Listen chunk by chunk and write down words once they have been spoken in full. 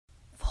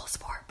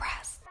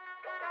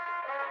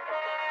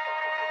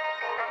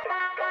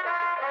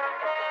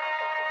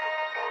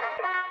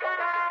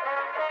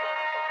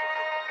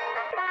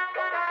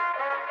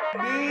You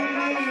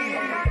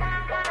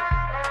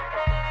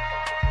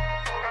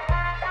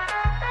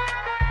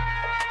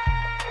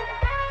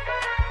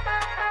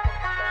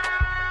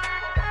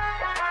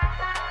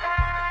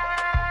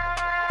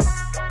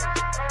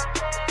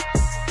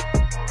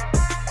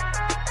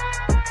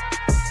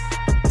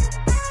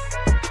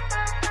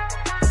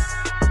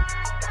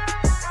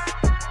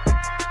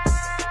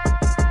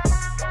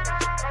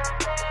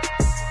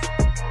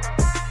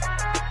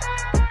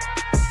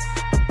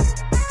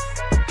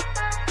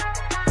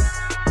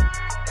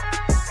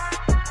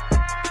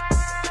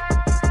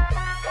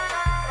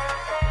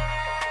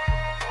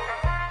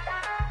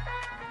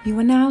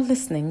are now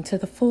listening to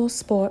the Full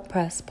Sport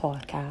Press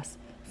podcast,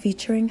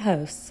 featuring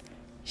hosts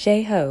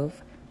Jay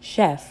Hove,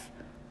 Chef,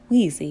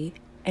 Weezy,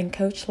 and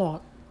Coach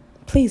Locke.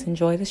 Please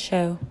enjoy the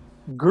show.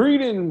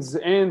 Greetings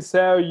and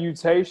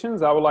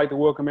salutations. I would like to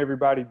welcome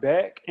everybody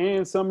back,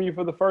 and some of you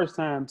for the first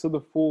time, to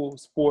the Full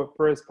Sport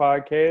Press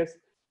podcast,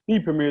 the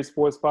premier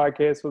sports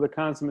podcast for the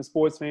consummate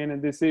sports fan,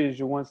 and this is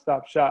your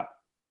one-stop shop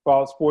for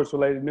all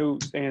sports-related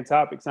news and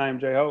topics. I am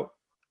Jay Hove.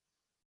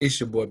 It's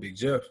your boy Big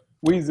Jeff.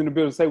 Weezy in the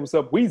building. Say what's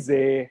up,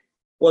 Weezy.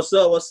 What's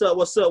up? What's up?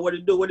 What's up? What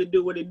it do? What it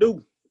do? What it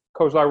do?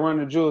 Coach like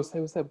running the jewels. Say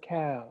what's up,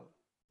 Cal.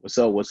 What's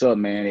up? What's up,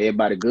 man?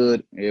 Everybody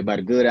good?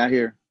 Everybody good out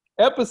here?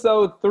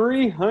 Episode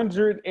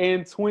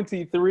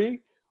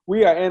 323.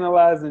 We are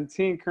analyzing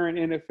 10 current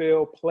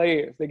NFL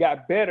players. They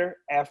got better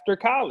after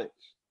college.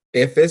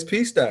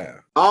 FSP style.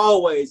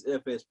 Always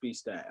FSP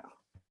style.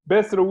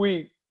 Best of the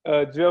week.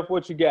 Jeff,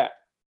 what you got?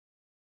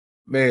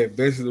 Man,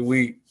 best of the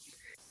week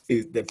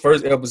is the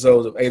first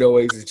episode of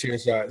 808s and Chair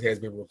Shots has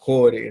been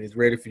recorded and is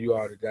ready for you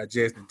all to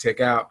digest and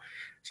check out.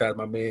 Shout out to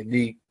my man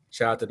Neek.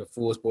 Shout out to the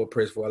Full Sport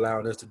Press for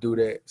allowing us to do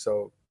that.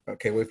 So I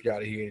can't wait for y'all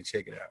to hear and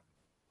check it out.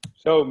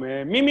 So,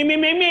 man.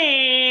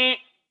 Me.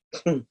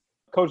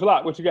 Coach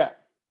Locke, what you got?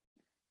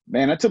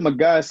 Man, I took my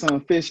godson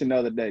fishing the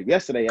other day.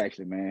 Yesterday,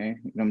 actually, man.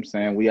 You know what I'm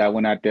saying? We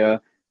went out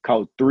there,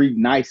 caught 3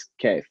 nice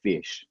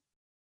catfish.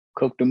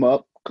 Cooked them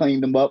up,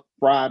 cleaned them up,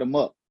 fried them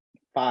up.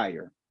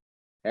 Fire.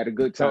 Had a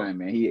good time,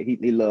 man.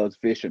 He loves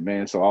fishing,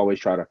 man. So I always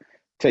try to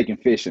take him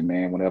fishing,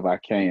 man, whenever I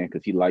can,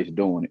 because he likes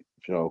doing it.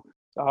 So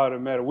all that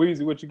matter.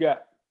 Weezy, what you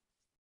got?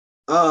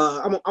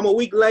 I'm a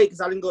week late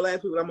because I didn't go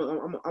last week, but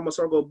I'm gonna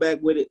circle back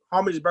with it.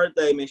 Harmony's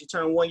birthday, man. She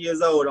turned 1 year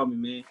old on me,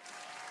 man.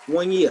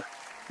 1 year.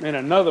 Man,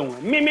 another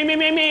one.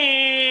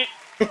 Me.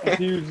 That's a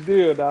huge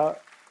deal, dog.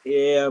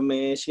 Yeah,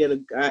 man. She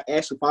had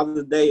actually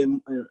Father's Day and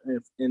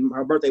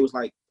her birthday was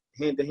like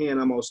hand to hand,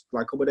 almost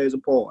like a couple of days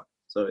apart.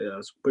 So yeah,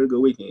 it's a pretty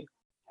good weekend.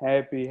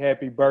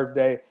 Happy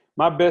birthday.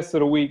 My best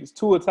of the week is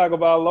Tua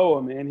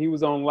Tagovailoa, man. He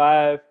was on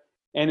live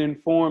and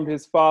informed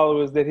his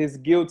followers that his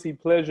guilty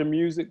pleasure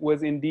music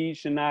was indeed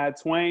Shania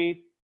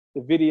Twain.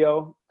 The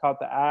video caught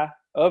the eye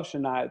of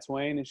Shania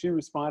Twain, and she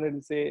responded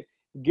and said,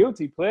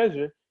 "Guilty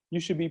pleasure? You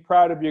should be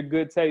proud of your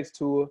good taste,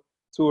 Tua."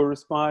 Tua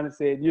responded and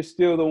said, "You're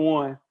still the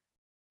one,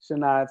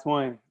 Shania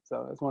Twain."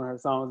 So that's one of her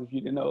songs if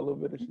you didn't know a little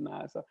bit of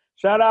Shania. So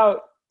shout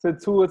out to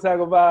Tua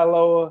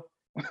Tagovailoa.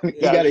 He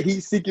got a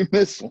heat-seeking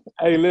missile.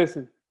 Hey,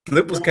 listen.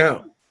 Flippers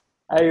count.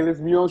 Hey,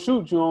 listen, you don't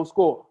shoot, you don't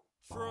score.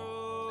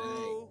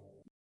 I've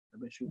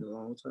been shooting a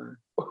long time.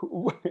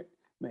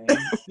 Man,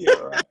 yeah,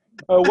 right.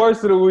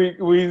 Worst of the week,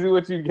 Weezy,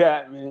 what you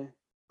got, man?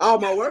 Oh,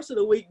 my worst of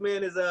the week,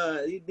 man, is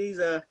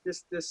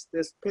this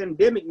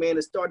pandemic, man,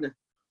 is starting to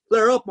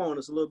flare up on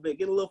us a little bit,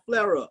 get a little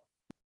flare up.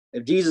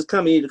 If Jesus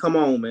come, he need to come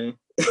on, man.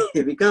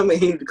 If he coming,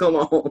 he need to come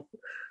on.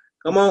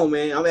 Come on,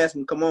 man. I'm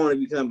asking him, come on if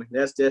you coming.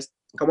 That's just,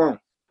 come on.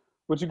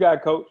 What you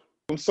got, Coach?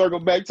 I'm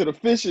circling back to the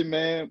fishing,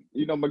 man.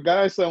 You know, my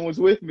godson was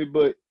with me,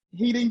 but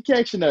he didn't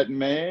catch nothing,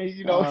 man.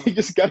 You know, he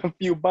just got a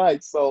few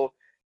bites. So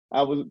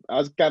I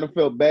kind of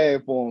felt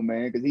bad for him,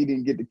 man, because he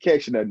didn't get to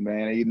catch nothing,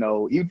 man. You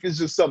know, even if it's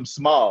just something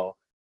small,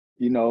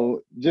 you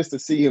know, just to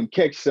see him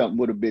catch something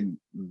would have been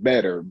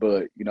better.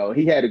 But, you know,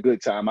 he had a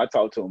good time. I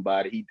talked to him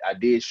about it. I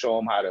did show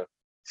him how to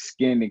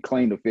skin and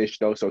clean the fish,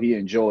 though, so he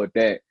enjoyed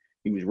that.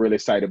 He was really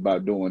excited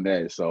about doing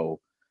that.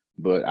 So,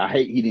 but I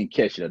hate he didn't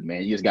catch it,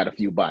 man. He just got a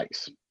few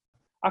bites.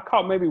 I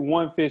caught maybe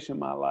one fish in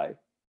my life.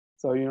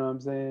 So, you know what I'm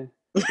saying?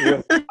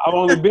 I've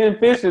only been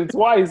fishing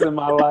twice in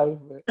my life.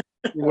 But,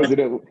 you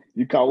know.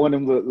 You caught one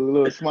of them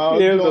little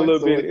small? Yeah, it was a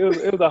little bit.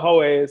 It was a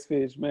whole ass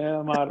fish, man.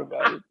 I'm out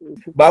about it.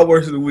 My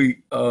worst of the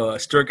week,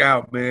 struck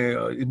out, man.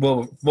 It's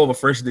more of a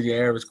fresher than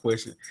your average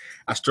question.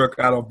 I struck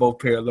out on both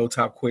pair of low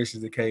top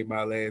questions that came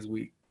out last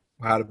week.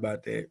 How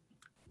about that?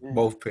 Man.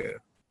 Both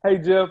pair. Hey,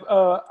 Jeff,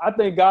 I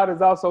think God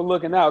is also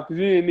looking out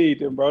because you didn't need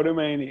them, bro. Them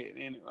ain't it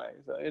anyway,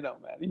 so it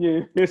don't matter. You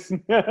ain't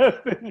missing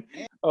nothing.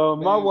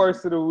 My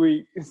worst of the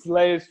week is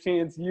Last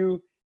Chance U.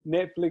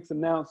 Netflix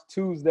announced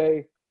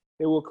Tuesday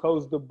they will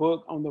close the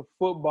book on the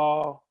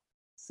football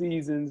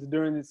seasons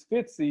during this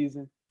 5th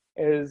season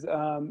as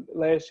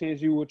Last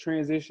Chance U will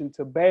transition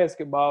to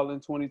basketball in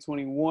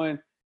 2021.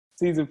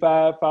 Season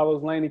 5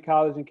 follows Laney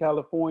College in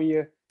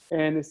California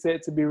and is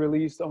set to be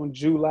released on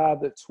July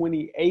the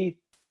 28th.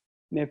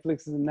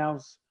 Netflix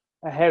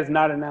has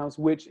not announced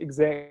which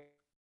exact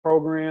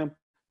program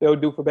they'll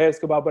do for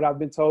basketball, but I've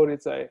been told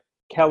it's a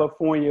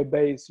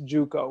California-based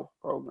JUCO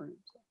program.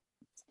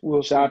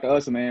 We'll Shout out to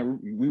us, man.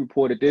 We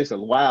reported this a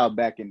while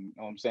back, and you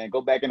know what I'm saying, go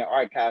back in the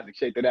archives and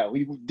check it out.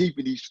 We were deep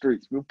in these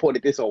streets. We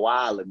reported this a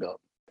while ago.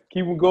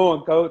 Keep them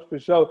going, Coach, for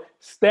sure.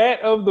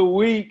 Stat of the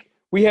week.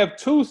 We have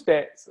 2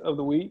 stats of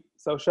the week.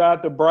 So shout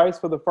out to Bryce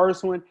for the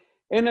first one.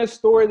 In a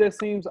story that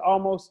seems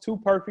almost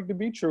too perfect to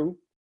be true,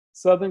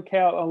 Southern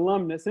Cal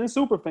alumnus and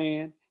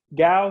superfan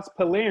Giles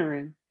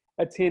Pelerin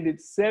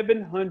attended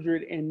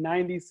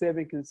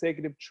 797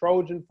 consecutive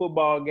Trojan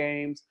football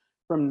games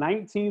from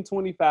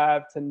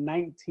 1925 to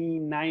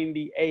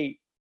 1998.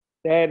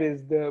 That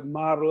is the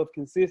model of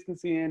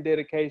consistency and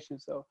dedication.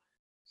 So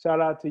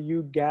shout out to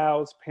you,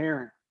 Giles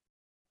Perrin.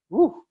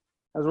 Woo,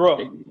 that's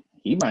rough.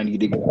 He might need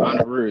to get an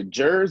honorary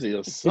jersey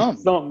or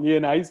something.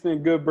 Yeah, he's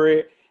been good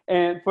bread.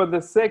 And for the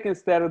second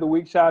stat of the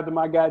week, shout out to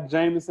my guy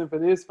Jameson for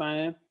this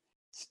find.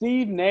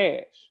 Steve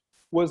Nash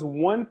was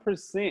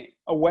 1%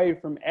 away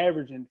from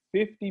averaging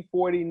 50,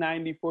 40,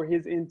 90 for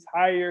his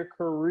entire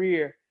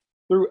career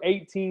through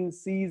 18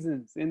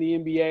 seasons in the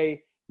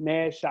NBA.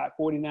 Nash shot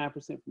 49%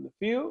 from the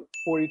field,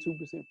 42%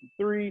 from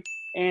 3,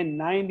 and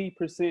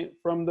 90%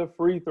 from the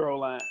free throw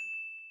line.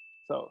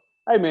 So,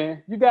 hey,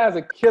 man, you guys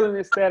are killing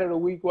this stat of the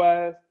week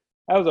wise.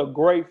 That was a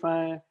great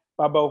find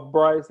by both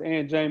Bryce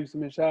and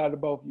Jameson. And shout out to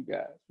both you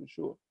guys for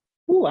sure.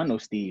 Ooh, I know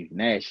Steve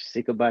Nash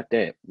sick about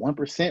that.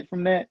 1%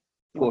 from that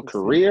for a 1%.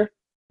 career.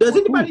 Does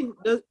anybody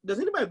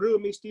agree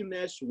with me? Steve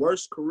Nash's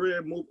worst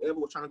career move ever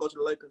was trying to go to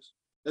the Lakers.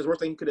 That's the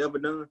worst thing he could have ever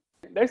done.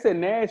 They said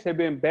Nash had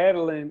been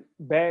battling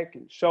back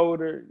and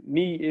shoulder,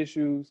 knee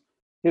issues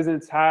his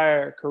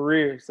entire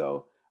career.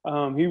 So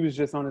he was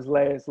just on his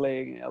last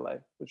leg in LA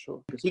for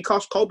sure. He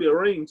cost Kobe a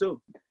ring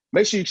too.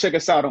 Make sure you check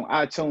us out on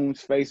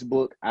iTunes,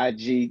 Facebook,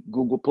 IG,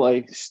 Google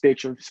Play,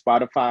 Stitcher,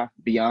 Spotify,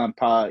 Beyond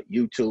Pod,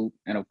 YouTube,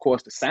 and of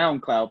course the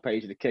SoundCloud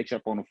page to catch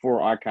up on the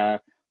full archive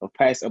of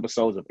past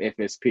episodes of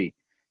FSP.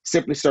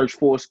 Simply search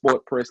for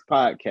Sport Press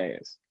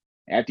Podcast.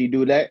 After you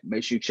do that,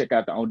 make sure you check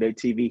out the On Day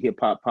TV Hip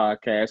Hop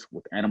Podcast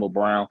with Animal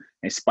Brown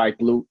and Spike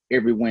Lee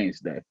every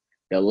Wednesday.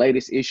 The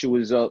latest issue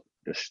is up,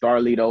 the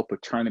Starlito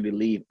Paternity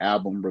Leave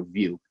album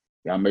review.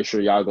 Y'all make sure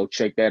y'all go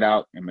check that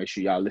out and make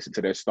sure y'all listen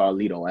to that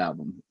Starlito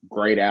album.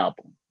 Great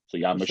album. So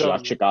y'all make sure y'all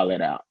check all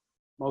that out.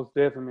 Most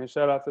definitely, man.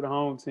 Shout out to the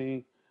home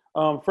team.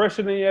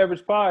 Fresher Than the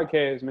Average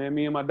podcast, man.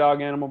 Me and my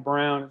dog Animal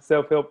Brown,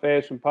 self-help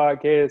fashion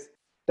podcast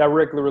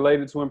directly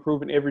related to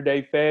improving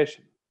everyday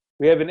fashion.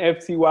 We have an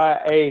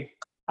FTYA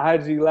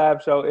IG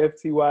live show,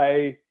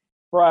 FTYA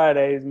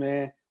Fridays,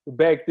 man. We're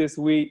back this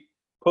week.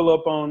 Pull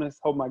up on us.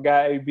 Hope my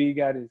guy AB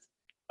got his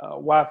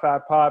Wi-Fi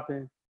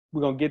popping.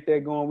 We're going to get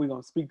that going. We're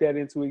going to speak that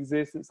into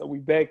existence. So we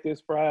back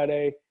this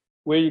Friday.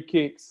 Wear your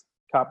kicks.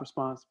 Copper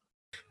sponsor.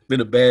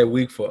 Been a bad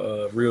week for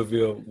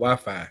Realville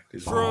Wi-Fi.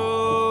 It has,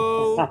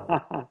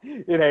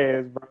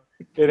 bro.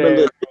 It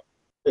has.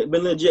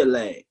 Been legit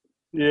lag.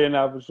 Yeah,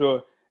 no, for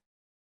sure.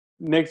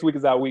 Next week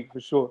is our week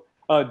for sure.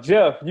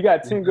 Jeff, you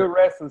got 10 good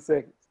wrestling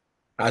seconds.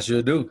 I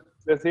sure do.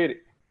 Let's hit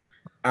it.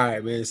 All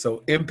right, man.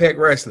 So Impact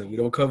Wrestling. We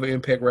don't cover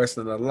Impact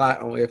Wrestling a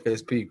lot on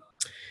FSP.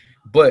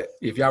 But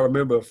if y'all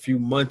remember a few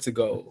months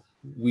ago,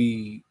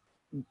 we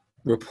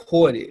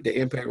reported that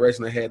Impact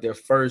Wrestling had their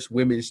first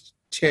woman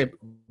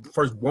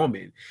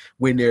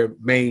win their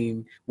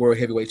main World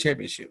Heavyweight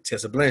Championship,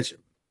 Tessa Blanchard.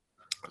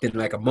 Then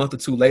like a month or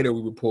two later,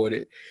 we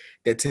reported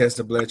that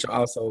Tessa Blanchard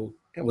also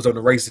was on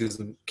the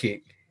racism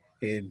kick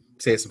and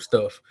said some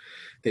stuff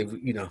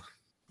that,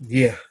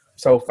 yeah.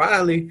 So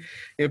finally,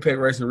 Impact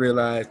Wrestling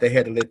realized they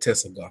had to let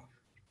Tessa go.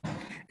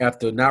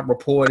 After not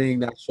reporting,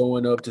 not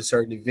showing up to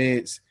certain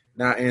events,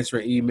 not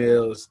answering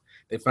emails,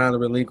 they finally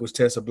relinquished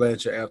Tessa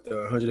Blanchard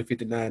after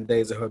 159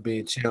 days of her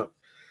being champ.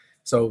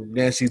 So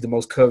now she's the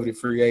most coveted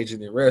free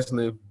agent in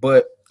wrestling,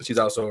 but she's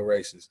also a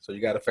racist. So you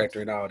got to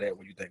factor in all that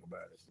when you think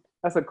about it.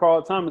 That's a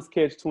Carl Thomas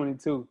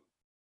catch-22. You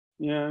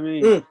know what I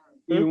mean?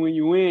 Even when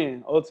you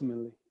win,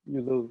 ultimately,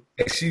 you lose.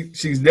 And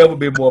she's never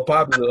been more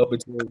popular up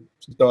until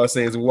she started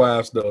saying some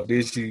wild stuff.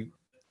 Then she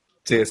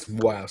said some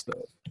wild stuff.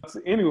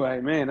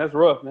 Anyway, man, that's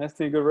rough, man. That's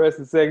 10 good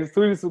wrestling seconds.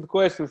 Tweet us with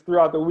questions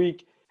throughout the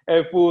week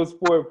at Full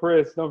Sport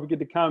Press. Don't forget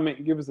to comment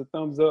and give us a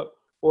thumbs up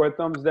or a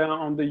thumbs down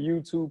on the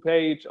YouTube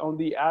page, on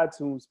the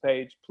iTunes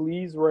page.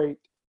 Please rate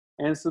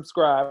and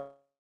subscribe.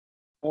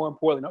 More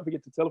importantly, don't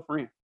forget to tell a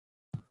friend.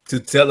 To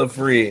tell a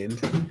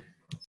friend.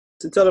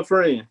 To tell a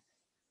friend.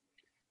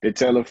 To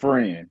tell a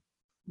friend.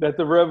 That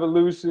the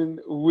revolution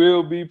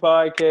will be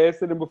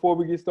podcasted. And before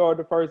we get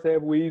started, the first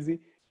half, Weezy,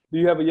 do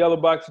you have a Yellow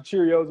Box of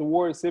Cheerios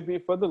award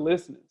recipient for the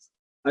listeners?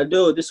 I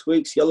do. This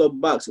week's Yellow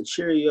Box of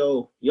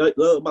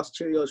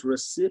Cheerios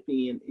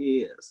recipient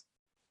is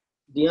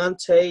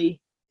Deontay,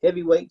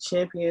 heavyweight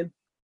champion,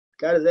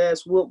 got his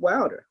ass whooped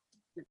Wilder.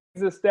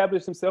 He's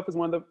established himself as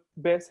one of the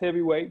best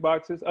heavyweight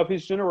boxers of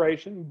his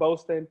generation,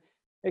 boasting an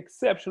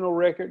exceptional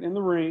record in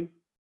the ring.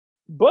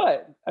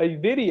 But a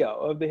video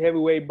of the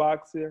heavyweight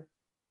boxer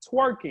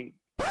twerking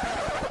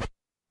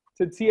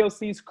to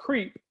TLC's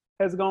Creep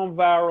has gone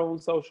viral on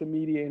social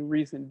media in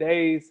recent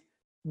days.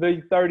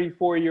 The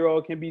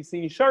 34-year-old can be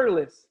seen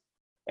shirtless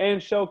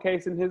and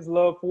showcasing his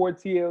love for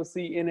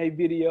TLC in a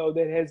video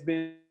that has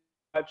been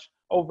watched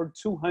over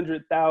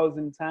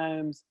 200,000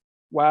 times.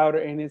 Wilder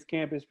and his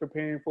camp is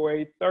preparing for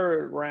a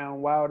third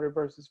round Wilder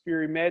versus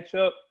Fury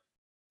matchup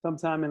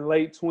sometime in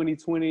late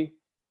 2020.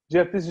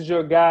 Jeff, this is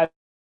your guy.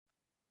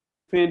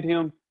 Defend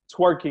him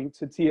twerking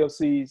to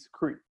TLC's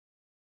Creep.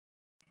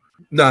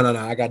 No.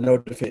 I got no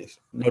defense.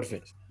 No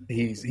defense.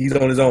 He's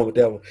on his own with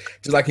that one.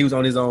 Just like he was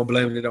on his own,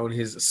 blaming it on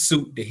his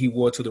suit that he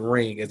wore to the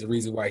ring as the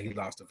reason why he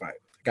lost the fight.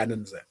 Got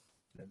nothing to say.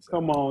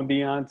 Come on,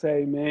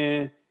 Deontay,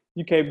 man.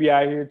 You can't be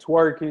out here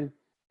twerking.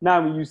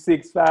 Not when you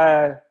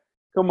 6'5".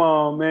 Come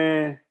on,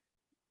 man.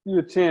 You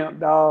a champ,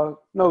 dog.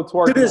 No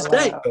twerking. To this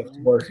day.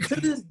 To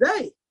this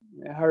day.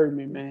 It hurt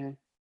me, man.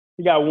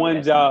 He got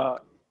one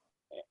job.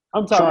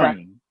 I'm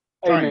talking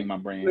Train, my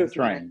brain. Listen,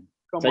 train.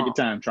 Take your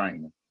time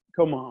training.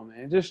 Come on,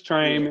 man. Just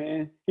train,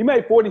 man. He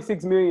made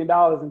 $46 million in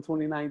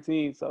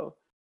 2019, so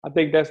I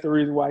think that's the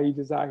reason why he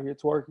just out here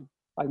twerking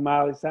like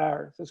Miley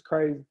Cyrus. It's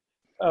crazy.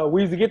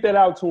 Weezy, get that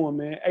out to him,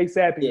 man.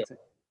 ASAP. Yeah.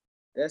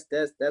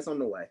 That's on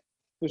the way.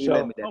 For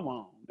sure. Come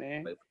on,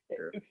 man.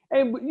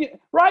 And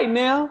right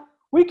now,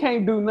 we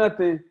can't do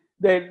nothing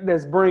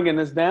that's bringing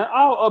us down.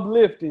 All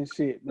uplifting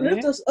shit, man.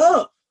 Lift us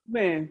up.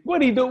 Man,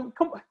 what he do?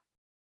 Come on.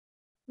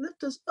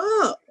 Lift us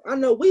up. I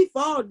know we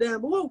fall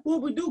down, but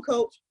what we do,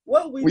 Coach?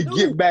 What we do? We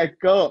get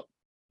back up.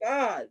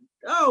 God,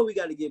 we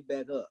got to get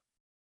back up.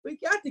 We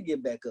got to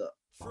get back up.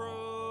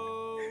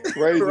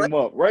 Raise him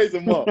up. Raise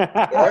him up.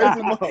 Raise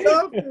him up.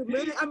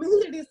 Man. I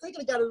mean, he didn't think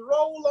he got his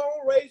roll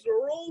on, raise the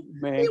roll.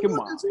 Man, come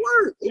on.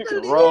 Work. You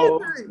can roll.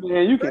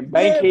 Man, you can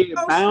bank head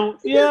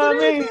bounce. You know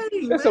what I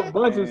mean? That's a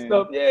bunch of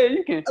stuff. Yeah,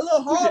 you can. A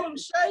little Harlem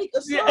shake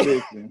or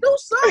something. Yeah. Do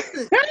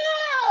something.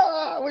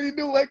 What you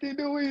do? What can you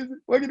do, Weezy?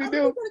 What can you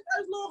do? Got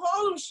a little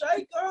Harlem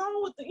shake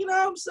on with the, you know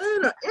what I'm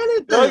saying? Or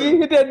anything. Dougie,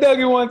 hit that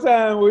Dougie one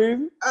time,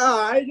 Weezy.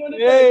 Oh, I ain't doing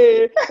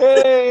it.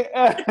 Hey.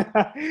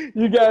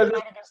 You guys ready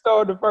to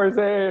start the first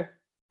half?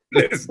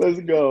 Let's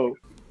go.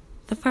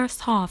 The first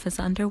half is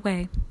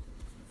underway.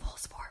 Full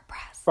Sport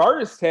Press.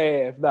 First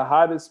half, the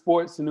hottest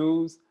sports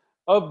news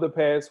of the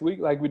past week,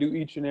 like we do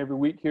each and every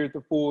week here at the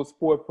Full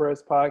Sport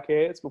Press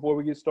podcast. Before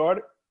we get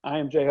started, I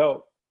am J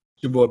Ho.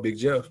 Your boy Big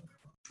Jeff.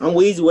 I'm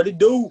Weezy. What it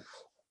do?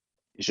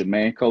 It's your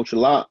man, Coach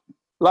Lock.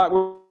 Lock,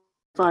 we'll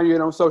find you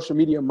on social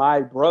media,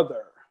 my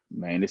brother.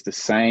 Man, it's the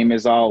same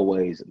as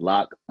always.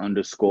 Lock_the_great.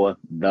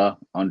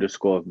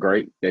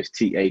 That's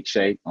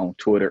THA on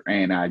Twitter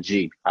and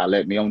IG.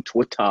 Let me on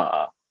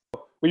Twitter.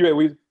 Where you at,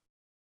 Weezy?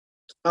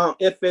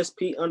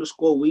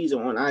 FSP_Weezy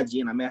on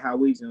IG, and I'm at How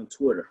Weezy on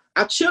Twitter.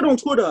 I chilled on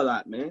Twitter a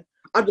lot, man.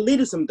 I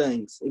deleted some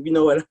things, if you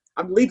know what.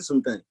 I deleted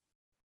some things.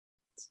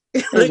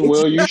 As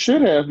well you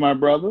should have, my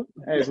brother.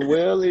 As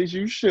well as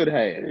you should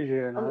have.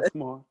 Yeah, no,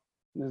 come on.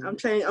 I'm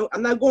changing.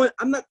 I'm not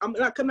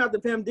coming out the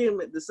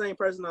pandemic the same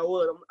person I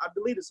was. I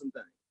deleted some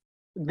things.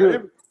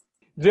 Good.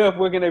 Jeff,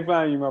 where can they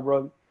find you, my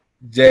brother?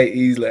 J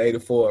Easley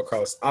 84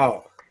 across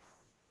all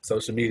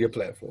social media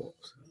platforms.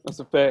 That's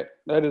a fact.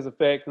 That is a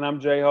fact. And I'm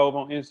J Hove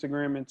on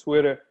Instagram and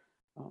Twitter.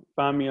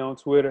 Find me on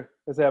Twitter.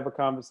 Let's have a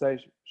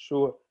conversation.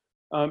 Sure.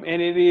 And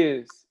it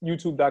is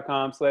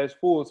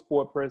youtube.com/Full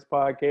Sport Press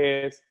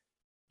Podcast.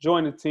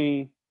 Join the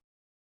team.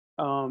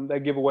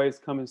 That giveaway is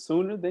coming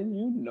sooner than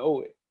you know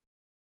it.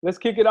 Let's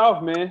kick it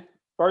off, man.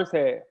 First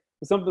half.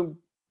 It's something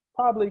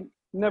probably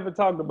never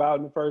talked about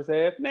in the first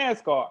half.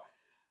 NASCAR.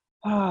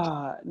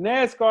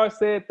 NASCAR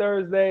said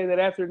Thursday that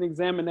after an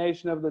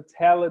examination of the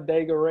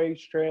Talladega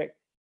racetrack,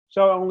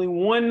 showed only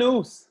one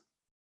noose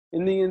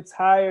in the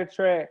entire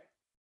track.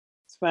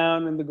 It's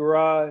found in the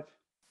garage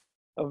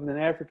of an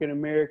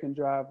African-American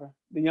driver,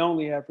 the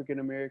only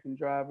African-American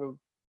driver,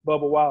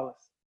 Bubba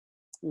Wallace.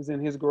 It was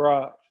in his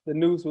garage. The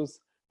noose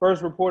was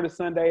first reported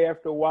Sunday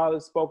after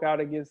Wallace spoke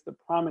out against the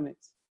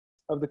prominence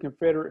of the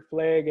Confederate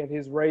flag at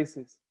his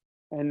races,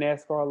 and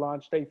NASCAR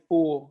launched a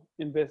full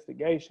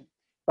investigation.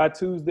 By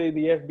Tuesday,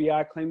 the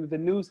FBI claimed that the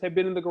noose had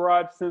been in the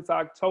garage since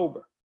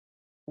October.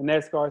 And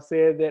NASCAR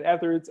said that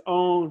after its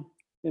own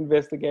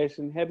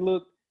investigation had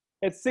looked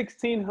at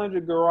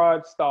 1,600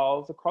 garage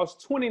stalls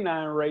across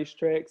 29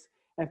 racetracks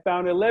and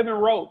found 11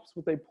 ropes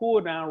with a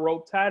pull-down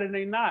rope tied in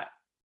a knot.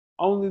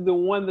 Only the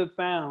one that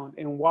found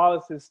in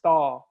Wallace's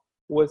stall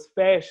was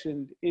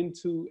fashioned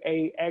into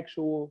an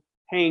actual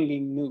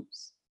hanging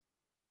noose.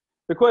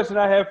 The question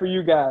I have for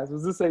you guys,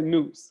 was this a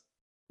noose?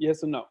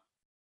 Yes or no?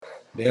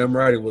 Damn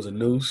right it was a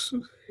noose.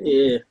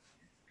 Yeah.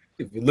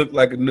 If it looked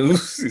like a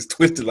noose, it's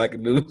twisted like a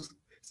noose.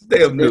 It's a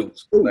damn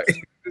noose.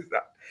 Like,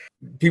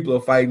 people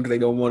are fighting because they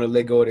don't want to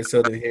let go of their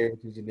Southern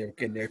heritage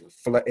and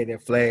their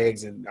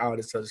flags and all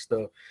this other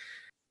stuff.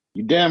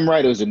 You damn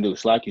right it was a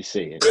noose, like you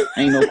said.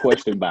 Ain't no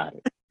question about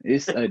it.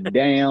 It's a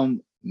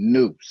damn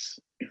noose.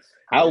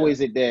 How is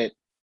it that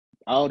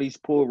all these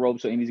pull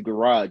ropes are in these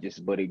garages,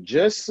 but it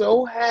just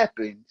so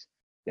happens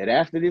that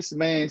after this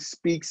man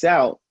speaks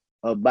out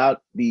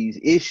about these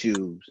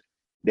issues,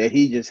 that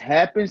he just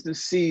happens to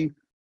see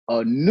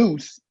a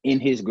noose in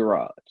his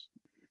garage?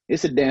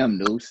 It's a damn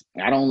noose.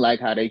 I don't like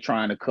how they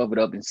trying to cover it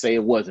up and say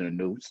it wasn't a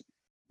noose.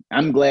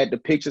 I'm glad the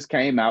pictures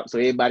came out so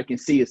everybody can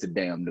see it's a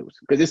damn noose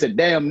because it's a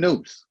damn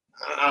noose.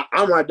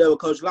 I'm right there with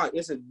Coach Locke.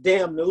 It's a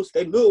damn noose.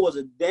 They knew it was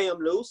a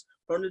damn noose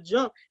from the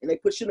jump, and they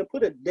shouldn't have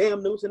put a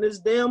damn noose in this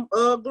damn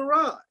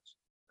garage.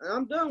 And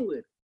I'm done with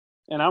it.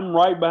 And I'm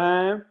right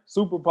behind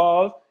Super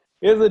Pause.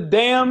 It's a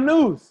damn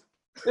noose.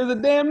 It's a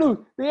damn noose.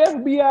 The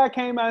FBI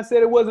came out and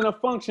said it wasn't a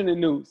functioning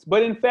noose,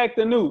 but in fact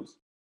a noose.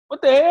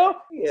 What the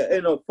hell? Yeah,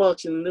 ain't no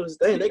functioning noose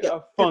thing. They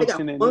got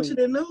functioning noose. A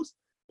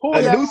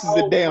noose is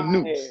a damn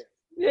noose.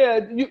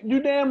 Yeah,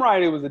 you damn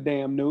right it was a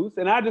damn noose.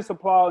 And I just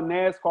applaud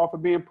NASCAR for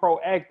being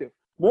proactive.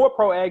 More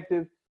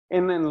proactive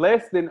and in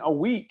less than a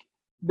week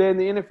than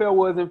the NFL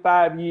was in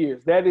 5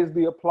 years. That is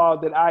the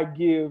applaud that I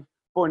give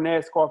for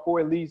NASCAR for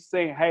at least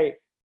saying, hey,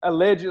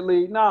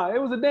 allegedly, it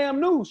was a damn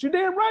noose. You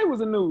damn right it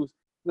was a noose.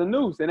 The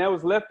noose. And that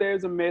was left there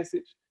as a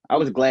message. I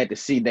was glad to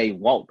see they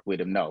walked with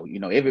him, though.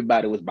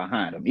 Everybody was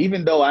behind him.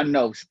 Even though I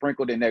know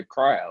sprinkled in that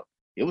crowd,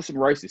 it was some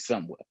racists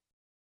somewhere.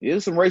 There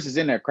was some racists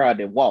in that crowd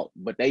that walked,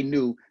 but they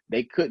knew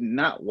they could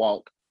not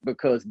walk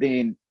because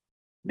then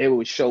they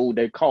would show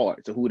their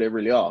cards of who they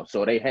really are.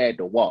 So they had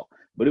to walk.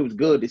 But it was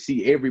good to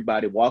see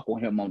everybody walk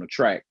on him on the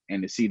track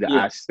and to see the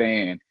I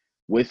stand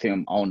with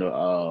him on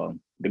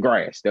the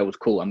grass. That was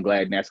cool. I'm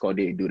glad NASCAR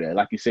did do that.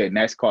 Like you said,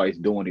 NASCAR is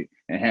doing it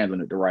and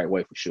handling it the right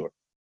way for sure.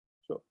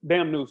 So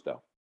damn news,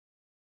 though.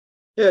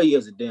 Hell yeah,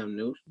 it's a damn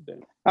news. All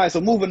right,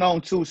 so moving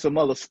on to some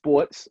other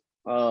sports.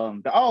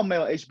 The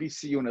all-male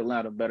HBCU in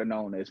Atlanta, better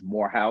known as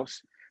Morehouse,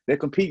 that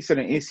competes at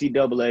an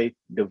NCAA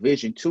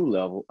Division II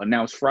level,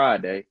 announced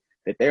Friday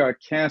that they are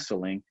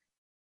canceling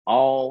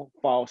all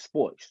fall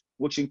sports,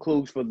 which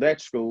includes for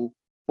that school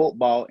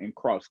football and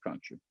cross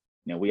country.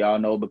 Now, we all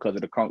know because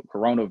of the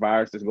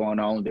coronavirus that's going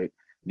on that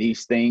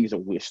these things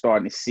we're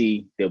starting to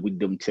see that we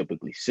don't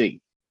typically see.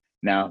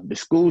 Now, the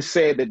school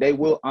said that they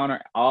will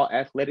honor all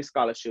athletic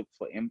scholarships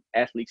for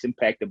athletes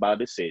impacted by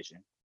the decision.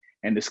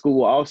 And the school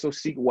will also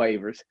seek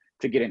waivers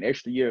to get an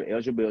extra year of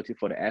eligibility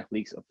for the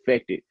athletes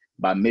affected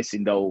by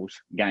missing those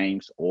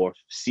games or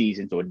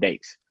seasons or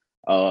dates.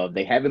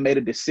 They haven't made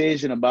a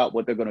decision about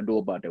what they're going to do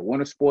about their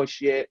winter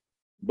sports yet,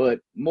 but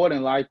more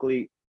than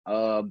likely,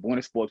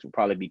 winter sports will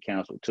probably be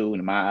canceled too,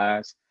 in my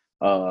eyes.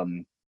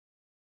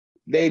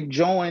 They've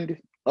joined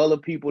other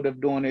people that are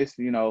doing this,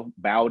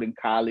 Bowdoin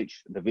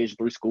College, Division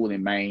III school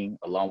in Maine,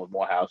 along with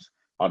Morehouse,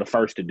 are the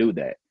first to do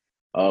that.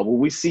 Will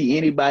we see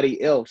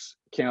anybody else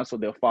cancel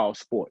their fall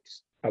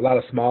sports? A lot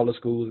of smaller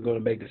schools are going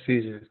to make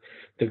decisions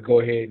to go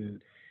ahead and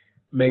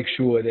make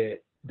sure that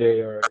they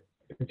are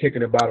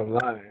protecting the bottom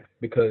line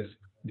because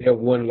they're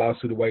one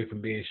lawsuit away from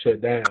being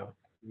shut down.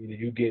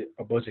 You get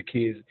a bunch of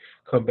kids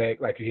come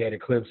back like you had at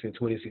Clemson,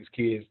 26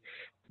 kids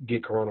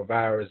get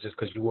coronavirus just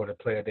because you want to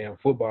play a damn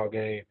football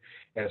game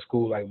at a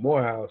school like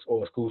Morehouse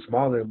or a school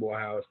smaller than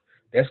Morehouse.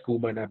 That school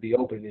might not be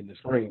open in the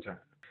springtime.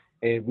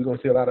 And we're going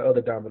to see a lot of other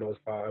dominoes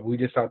fall. We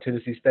just saw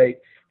Tennessee State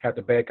have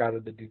to back out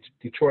of the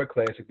Detroit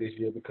Classic this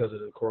year because of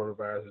the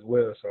coronavirus as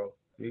well. So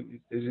this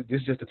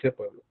is just the tip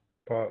of it.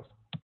 Pause.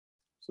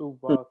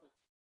 Super.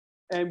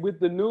 And with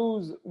the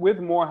news with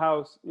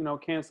Morehouse,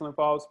 canceling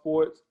fall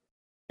sports,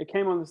 it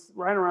came on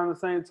right around the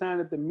same time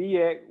that the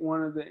MEAC,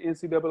 one of the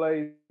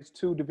NCAA's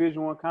 2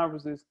 Division I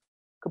conferences,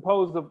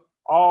 composed of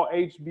all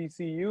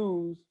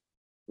HBCUs,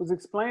 was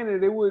explaining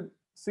that it would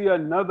see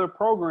another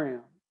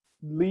program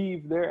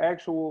leave their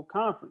actual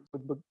conference,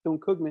 with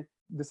Bethune-Cookman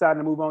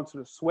deciding to move on to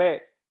the SWAC.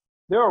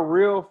 There are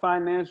real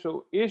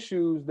financial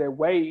issues that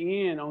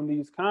weigh in on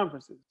these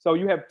conferences. So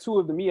you have 2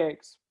 of the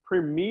MEAC's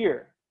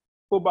premier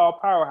football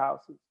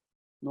powerhouses,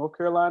 North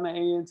Carolina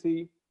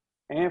A&T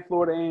and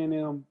Florida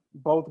A&M,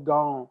 both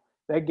gone.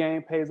 That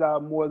game pays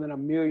out more than $1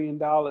 million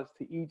to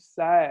each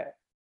side.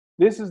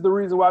 This is the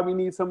reason why we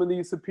need some of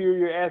these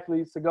superior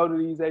athletes to go to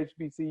these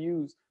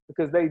HBCUs,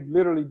 because they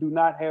literally do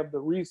not have the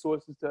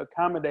resources to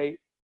accommodate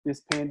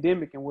this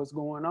pandemic and what's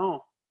going on.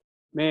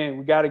 Man,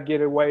 we got to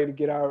get a way to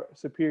get our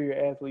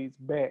superior athletes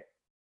back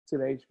to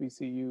the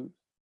HBCUs.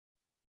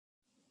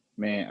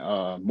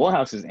 Man,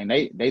 Morehouse is, and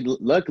they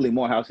luckily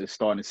Morehouse is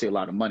starting to see a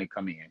lot of money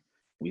come in.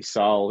 We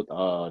saw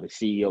the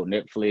CEO of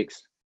Netflix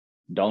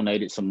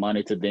donated some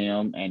money to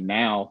them, and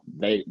now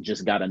they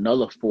just got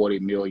another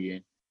 $40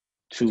 million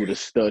to the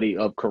study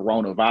of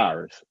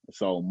coronavirus.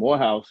 So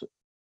Morehouse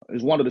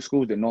is one of the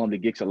schools that normally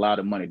gets a lot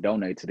of money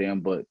donated to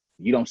them, but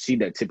you don't see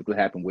that typically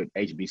happen with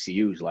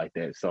HBCUs like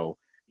that. So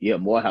yeah,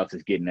 Morehouse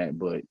is getting that,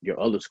 but your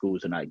other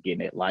schools are not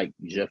getting it. Like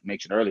Jeff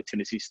mentioned earlier,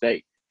 Tennessee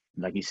State,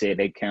 like you said,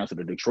 they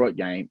canceled the Detroit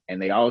game,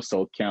 and they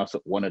also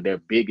canceled one of their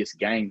biggest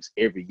games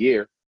every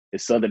year, the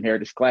Southern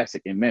Heritage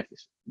Classic in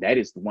Memphis. That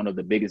is one of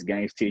the biggest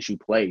games TSU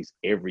plays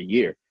every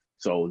year.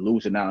 So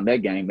losing out on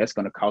that game, that's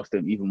going to cost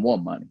them even more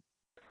money.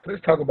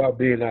 Let's talk about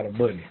being out of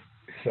money.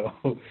 So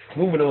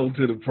moving on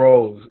to the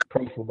pro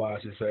football,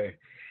 I should say.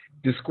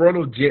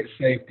 Disgruntled Jet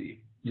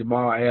safety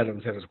Jamal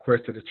Adams has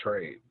requested a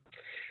trade.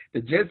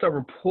 The Jets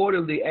are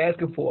reportedly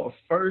asking for a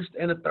first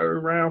and a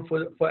third round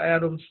for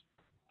Adams.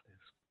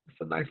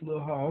 It's a nice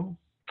little haul.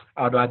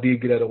 Although I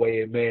did get out of the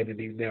way in Madden, and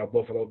he's now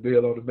Buffalo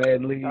Bill on the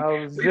Madden League.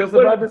 I was just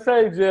about to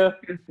say, Jeff,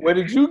 what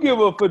did you give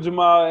up for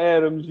Jamal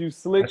Adams, you I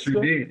slickster?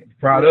 sure did.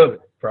 Proud of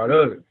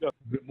it.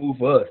 Good move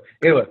for us.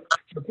 Anyway,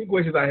 so two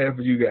questions I have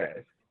for you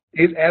guys.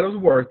 Is Adams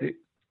worth it?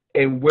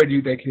 And where do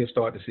you think he'll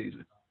start the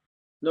season?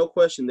 No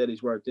question that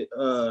he's worth it.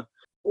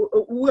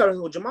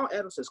 Jamal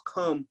Adams has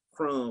come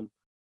from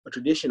a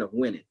tradition of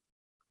winning.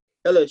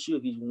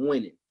 LSU, he's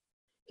winning.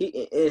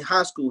 In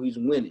high school, he's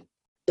winning.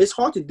 It's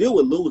hard to deal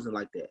with losing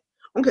like that.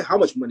 I don't care how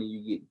much money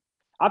you get.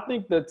 I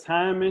think the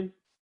timing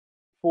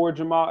for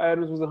Jamal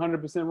Adams was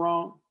 100%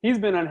 wrong. He's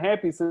been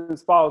unhappy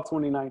since fall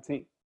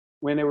 2019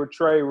 when there were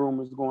trade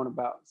rumors going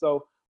about.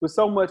 So with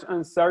so much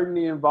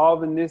uncertainty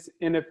involved in this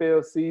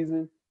NFL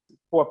season,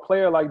 for a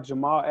player like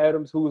Jamal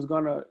Adams who is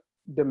going to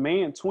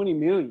demand $20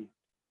 million,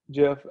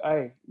 Jeff,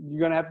 hey, you're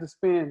going to have to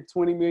spend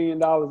 $20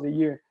 million a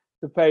year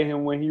to pay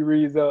him when he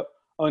reads up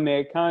on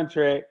that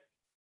contract.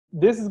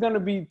 This is going to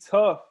be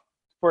tough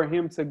for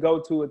him to go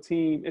to a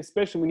team,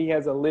 especially when he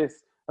has a list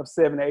of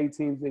 7 to 8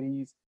 teams that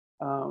he's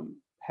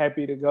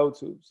happy to go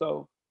to.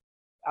 So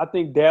I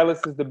think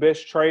Dallas is the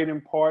best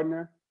trading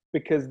partner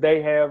because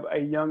they have a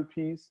young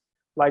piece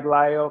like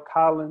La'el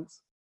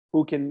Collins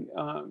who can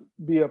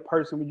be a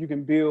person where you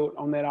can build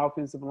on that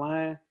offensive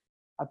line.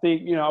 I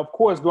think, of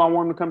course, do I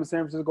want him to come to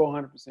San Francisco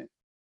 100%.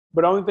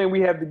 But the only thing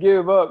we have to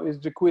give up is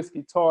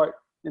Jaquiski Tart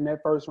in that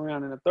first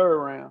round and the third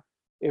round.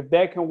 If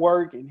that can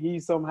work and he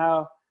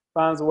somehow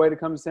finds a way to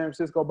come to San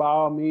Francisco, by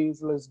all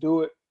means, let's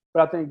do it.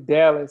 But I think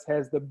Dallas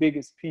has the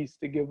biggest piece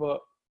to give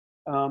up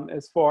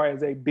as far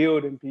as a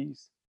building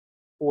piece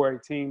for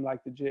a team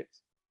like the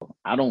Jets.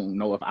 I don't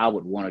know if I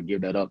would want to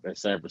give that up at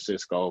San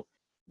Francisco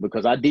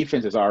because our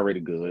defense is already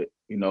good.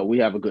 We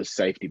have a good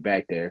safety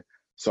back there.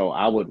 So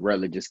I would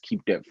rather just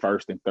keep that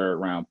first and third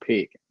round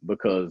pick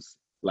because,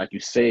 like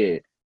you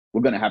said,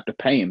 we're going to have to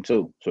pay him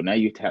too. So now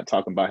you're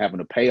talking about having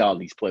to pay all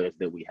these players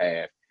that we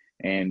have,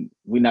 and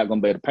we're not going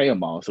to be able to pay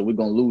them all. So we're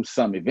going to lose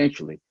some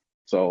eventually.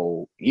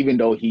 So even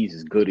though he's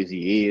as good as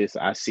he is,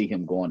 I see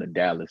him going to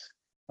Dallas.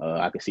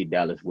 I can see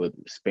Dallas with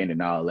spending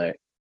all that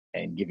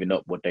and giving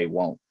up what they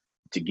want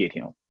to get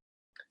him.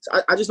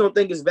 So I just don't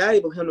think it's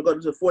valuable for him to go to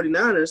the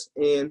 49ers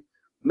and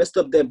mess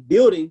up that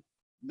building,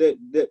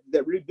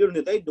 that rebuilding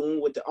that they're doing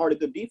with the already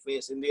good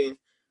defense. And then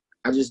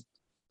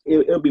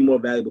it'll be more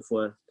valuable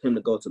for him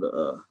to go to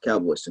the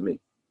Cowboys to me.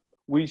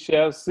 We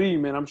shall see,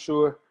 man. I'm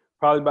sure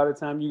probably by the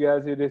time you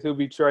guys hear this, he'll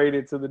be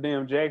traded to the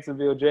damn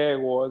Jacksonville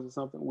Jaguars or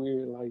something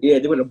weird like that. Yeah,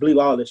 they're going to bleep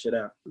all this shit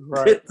out.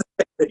 Right.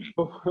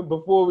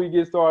 Before we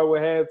get started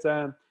with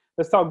halftime,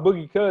 let's talk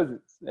Boogie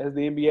Cousins as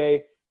the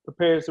NBA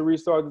prepares to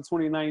restart the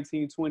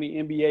 2019-20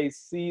 NBA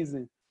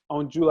season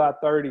on July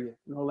 30th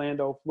in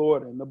Orlando,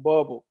 Florida, in the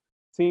bubble.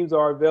 Teams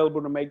are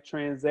available to make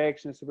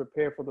transactions to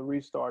prepare for the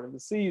restart of the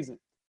season.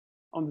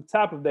 On the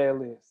top of that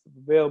list of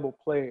available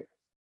players,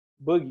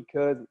 Boogie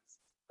Cousins,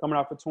 coming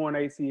off a torn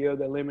ACL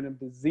that limited him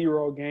to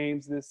 0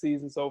 games this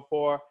season so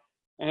far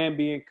and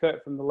being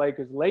cut from the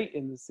Lakers late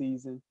in the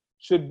season.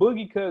 Should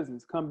Boogie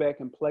Cousins come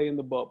back and play in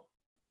the bubble?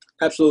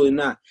 Absolutely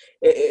not.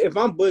 If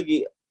I'm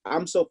Boogie,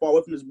 I'm so far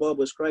away from this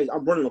bubble, it's crazy.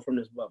 I'm running from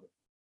this bubble.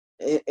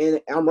 And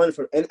I'm running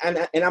from and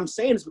I'm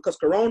saying this because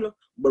Corona,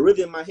 but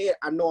really in my head,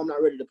 I know I'm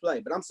not ready to play.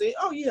 But I'm saying,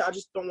 oh yeah, I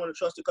just don't want to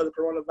trust it because of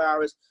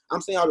coronavirus.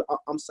 I'm saying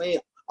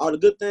all the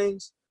good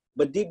things,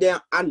 but deep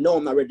down, I know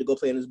I'm not ready to go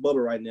play in this bubble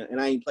right now, and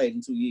I ain't played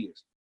in 2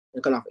 years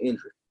and come off an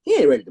injury. He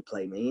ain't ready to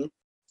play, man.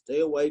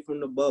 Stay away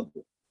from the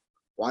bubble.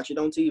 Watch it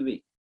on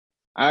TV.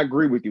 I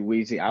agree with you,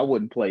 Weezy. I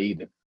wouldn't play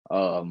either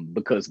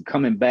because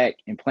coming back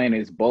and playing in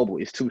this bubble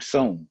is too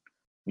soon.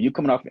 When you're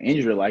coming off an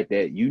injury like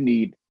that, you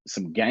need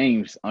some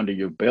games under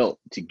your belt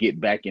to get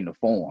back into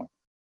form.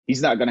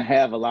 He's not going to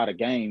have a lot of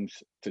games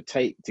to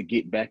take to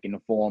get back in the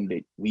form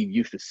that we've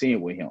used to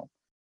seeing with him.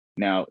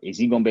 Now, is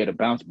he going to be able to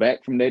bounce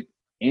back from that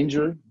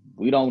injury?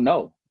 We don't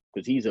know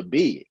because he's a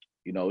big.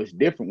 It's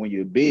different when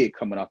you're big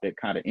coming off that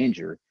kind of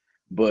injury.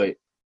 But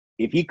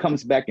if he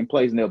comes back and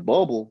plays in that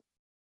bubble,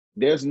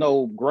 there's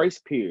no grace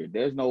period.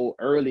 There's no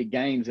early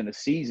games in the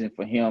season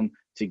for him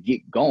to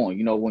get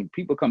going. When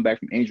people come back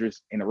from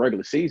injuries in the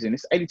regular season,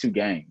 it's 82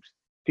 games.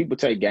 People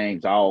take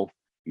games off.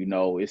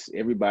 It's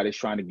everybody's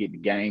trying to get the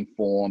game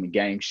form and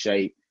game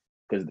shape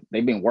because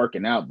they've been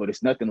working out, but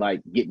it's nothing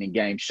like getting in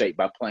game shape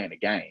by playing a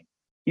game.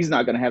 He's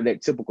not going to have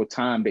that typical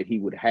time that he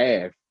would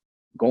have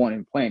going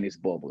and playing this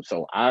bubble.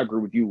 So I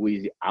agree with you,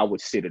 Weezy. I would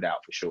sit it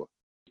out for sure.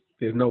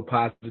 There's no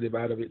positive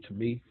out of it to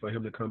me for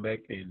him to come back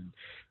and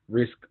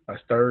risk a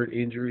third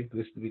injury.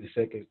 This would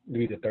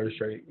be the third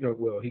straight.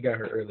 Well, he got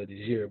hurt earlier this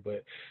year,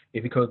 but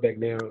if he comes back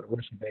now,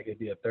 rushing back, it'd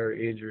be a third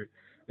injury.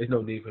 There's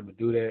no need for him to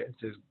do that.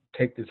 Just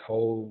take this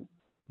whole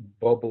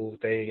bubble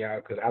thing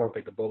out because I don't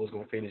think the bubble's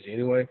going to finish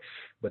anyway,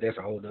 but that's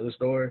a whole nother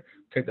story.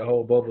 Take the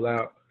whole bubble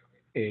out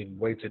and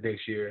wait till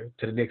next year,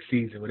 to the next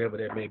season, whenever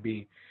that may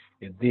be,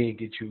 and then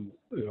get you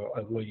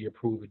a 1-year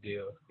prove it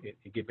deal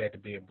and get back to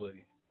being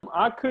Boogie.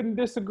 I couldn't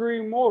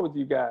disagree more with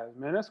you guys,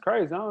 man. That's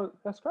crazy.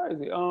 That's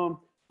crazy.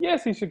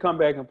 Yes, he should come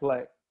back and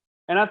play.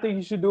 And I think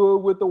he should do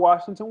it with the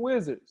Washington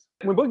Wizards.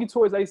 When Boogie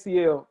tore his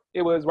ACL,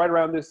 it was right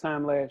around this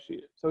time last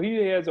year. So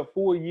he has a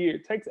full year.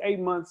 It takes 8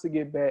 months to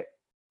get back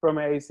from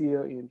an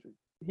ACL injury.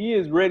 He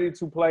is ready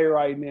to play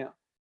right now.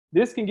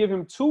 This can give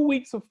him 2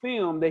 weeks of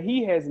film that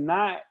he has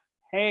not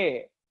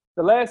had.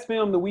 The last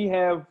film that we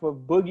have for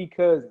Boogie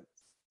Cousins,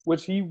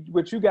 which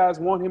you guys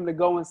want him to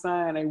go and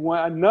sign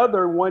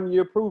another 1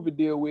 year prove-it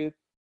deal with,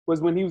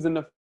 was when he was in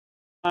the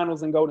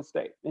finals in Golden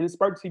State. And in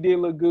spurts, he did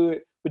look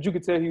good, but you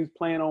could tell he was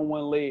playing on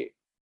one leg.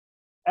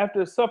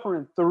 After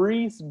suffering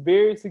 3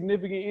 very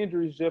significant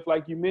injuries, Jeff,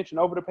 like you mentioned,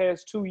 over the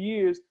past 2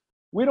 years,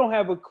 we don't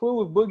have a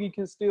clue if Boogie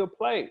can still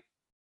play.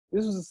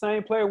 This was the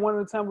same player. One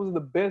of the time was the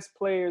best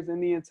players in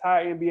the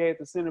entire NBA at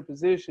the center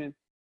position.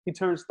 He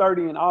turns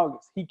 30 in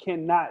August. He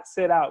cannot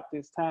sit out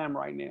this time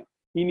right now.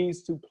 He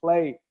needs to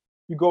play.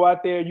 You go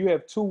out there, you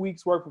have 2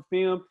 weeks worth of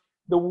film.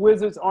 The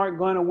Wizards aren't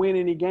going to win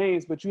any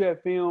games, but you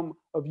have film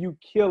of you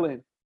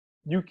killing.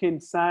 You can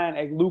sign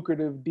a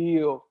lucrative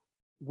deal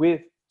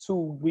with 2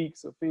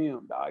 weeks of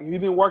film, dog. He's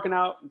been working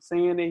out and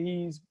saying that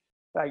he's,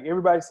 like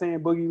everybody's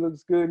saying Boogie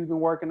looks good. He's been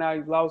working out.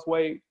 He's lost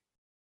weight.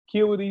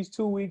 Kill with these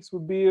 2 weeks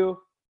with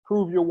Bill.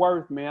 Prove your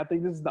worth, man. I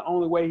think this is the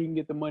only way he can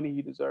get the money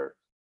he deserves.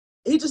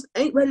 He just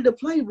ain't ready to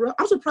play, bro.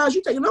 I'm surprised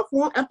you taking up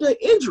for him after an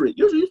injury.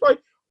 Usually he's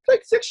like,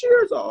 take 6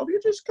 years off.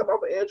 You just come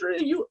off an injury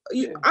and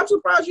yeah. I'm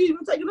surprised you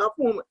even taking up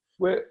for him.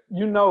 Well,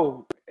 you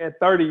know, at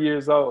 30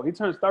 years old, he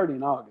turns 30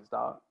 in August,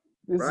 dog.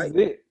 This is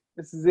it.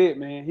 This is it,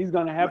 man. He's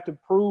going to have to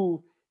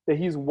prove that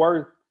he's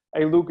worth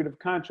a lucrative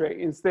contract.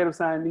 Instead of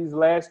signing these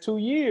last 2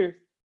 years,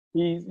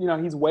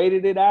 he's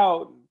waited it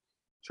out,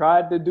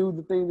 tried to do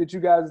the thing that you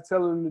guys are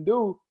telling him to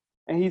do,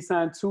 and he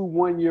signed 2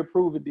 1-year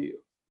prove-it deals.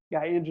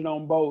 Got injured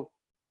on both.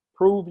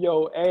 Prove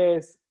your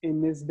ass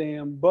in this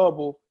damn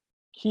bubble.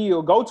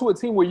 Kill. Go to a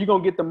team where you're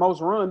going to get the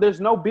most run.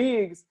 There's no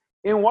bigs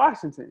in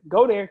Washington.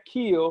 Go there,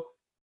 kill.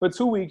 For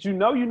 2 weeks, you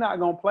know you're not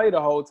going to play the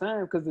whole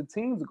time because the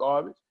team's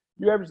garbage.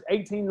 You average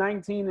 18,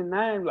 19, and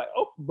 9. Like,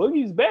 oh,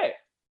 Boogie's back.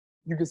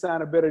 You can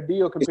sign a better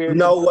deal compared to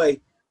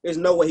There's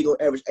no way he going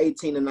to average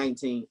 18 and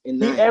 19 and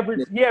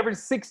 9. He averaged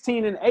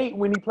 16 and 8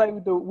 when he played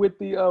with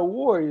the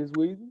Warriors,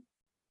 Weezy.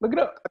 Look it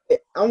up.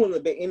 I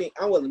wouldn't bet any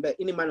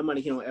amount of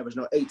money he don't average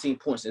 18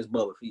 points in his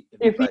bubble.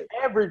 If he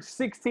averaged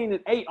 16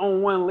 and 8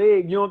 on one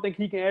leg, you don't think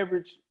he can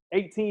average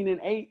 18 and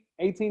 8,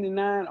 18 and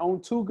 9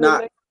 on 2 good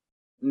legs?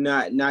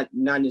 Not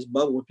in this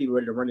bubble when people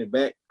ready to run it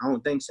back. I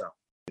don't think so.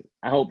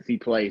 I hope if he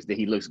plays that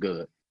he looks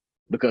good.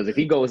 Because if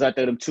he goes out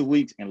there them 2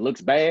 weeks and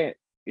looks bad,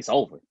 it's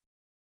over.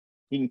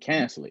 He can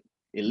cancel it.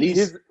 At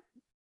least,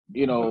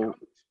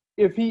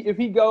 If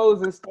he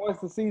goes and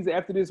starts the season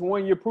after this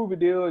 1 year prove-it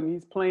deal and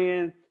he's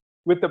playing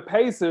with the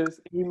Pacers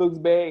and he looks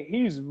bad,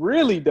 he's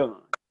really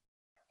done.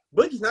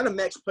 Boogie's not a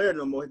max player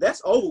no more.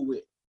 That's over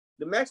with.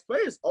 The max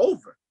player is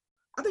over.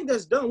 I think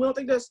that's done. We don't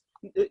think that's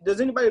 –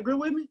 does anybody agree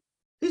with me?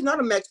 He's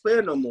not a max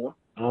player no more.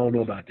 I don't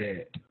know about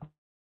that.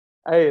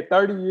 Hey, at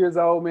 30 years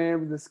old, man,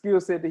 with the skill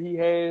set that he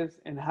has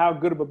and how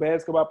good of a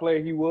basketball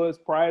player he was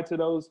prior to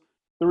those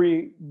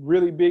 3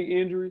 really big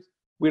injuries,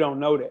 we don't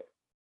know that.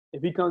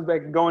 If he comes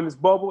back and go in this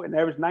bubble and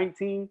average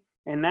 19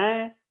 and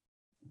 9,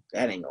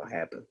 that ain't going to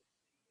happen.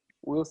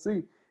 We'll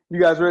see. You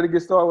guys ready to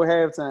get started with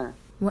halftime?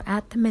 We're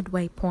at the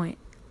midway point.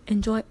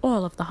 Enjoy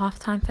all of the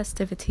halftime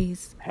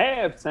festivities.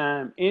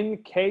 Halftime, in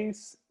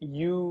case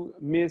you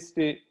missed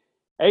it,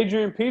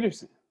 Adrian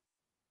Peterson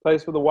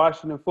plays for the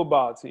Washington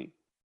football team.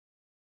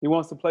 He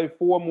wants to play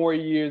 4 more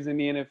years in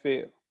the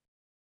NFL.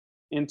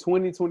 In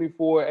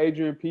 2024,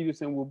 Adrian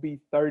Peterson will be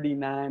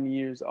 39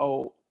 years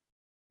old.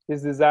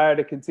 His desire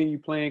to continue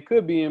playing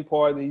could be in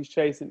part that he's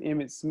chasing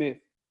Emmitt Smith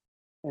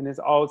and his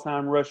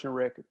all-time rushing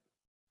record.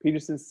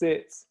 Peterson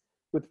sits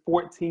with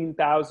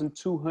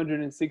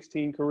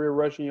 14,216 career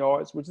rushing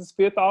yards, which is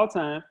 5th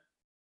all-time,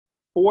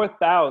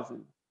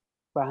 4,000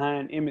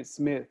 behind Emmitt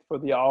Smith for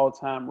the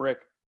all-time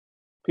record.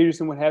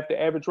 Peterson would have to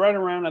average right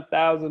around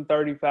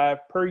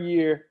 1,035 per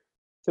year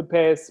to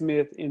pass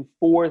Smith in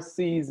 4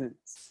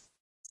 seasons.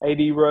 AD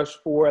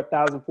rushed for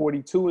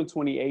 1,042 in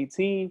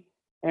 2018,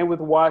 and with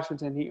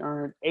Washington, he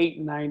earned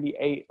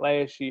 898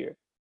 last year.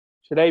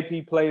 Should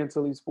AP play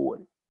until he's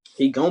 40?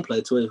 He gonna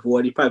play till he's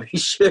 40. He probably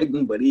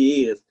shouldn't, but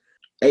he is.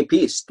 AP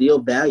is still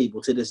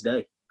valuable to this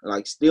day.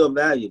 Like, still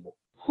valuable.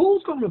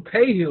 Who's going to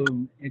pay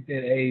him at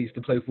that age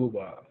to play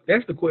football?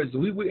 That's the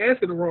question. We're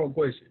asking the wrong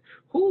question.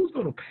 Who's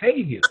going to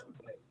pay him?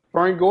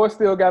 Frank Gore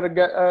still got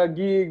a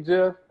gig,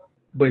 Jeff.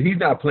 But he's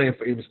not playing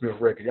for Emmitt Smith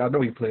record. Y'all know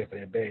he's playing for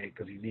that bag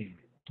because he needs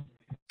it.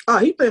 Oh,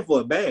 he's playing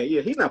for a bag.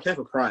 Yeah, he's not playing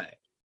for pride.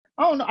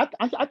 I don't know.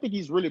 I think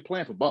he's really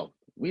playing for both.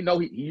 We know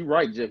you're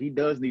right, Jeff. He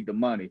does need the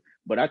money.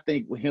 But I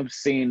think with him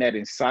seeing that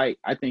in sight,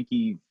 I think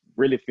he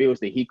really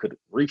feels that he could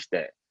reach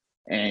that.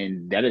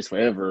 And that is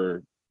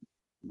forever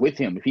with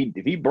him.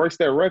 If he breaks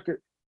that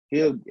record,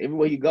 he'll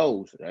everywhere he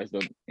goes as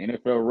the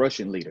NFL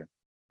rushing leader,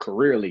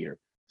 career leader.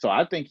 So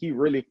I think he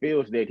really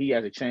feels that he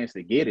has a chance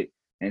to get it,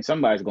 and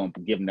somebody's going to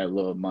give him that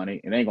little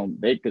money.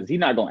 And because he's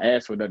not going to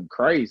ask for nothing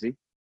crazy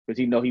because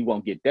he know he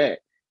won't get that.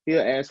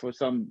 He'll ask for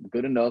something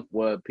good enough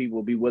where people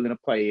will be willing to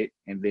play it,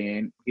 and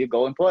then he'll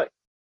go and play.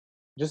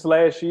 Just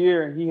last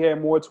year, he had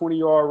more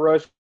 20-yard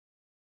rushes.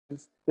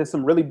 There's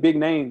some really big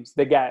names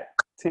that got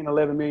 $10,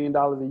 $11 million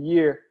a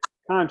year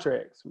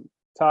contracts.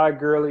 Todd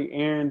Gurley,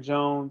 Aaron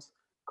Jones,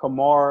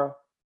 Kamara,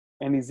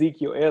 and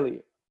Ezekiel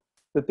Elliott.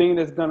 The thing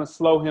that's going to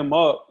slow him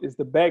up is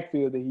the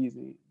backfield that he's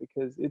in,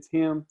 because it's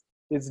him,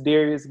 it's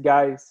Darius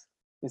Geis,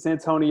 it's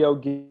Antonio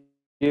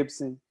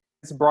Gibson,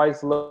 it's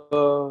Bryce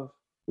Love,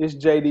 it's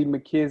J.D.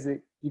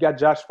 McKissick. You got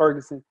Josh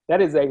Ferguson.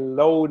 That is a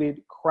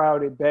loaded,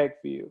 crowded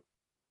backfield.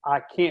 I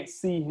can't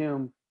see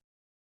him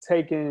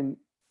taking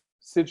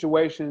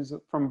situations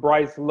from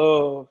Bryce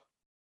Love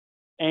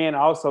and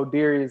also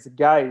Darius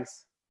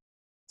Geis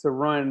to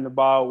run the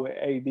ball with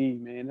AD,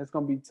 man. That's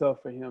going to be tough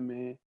for him,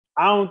 man.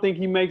 I don't think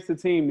he makes the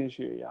team this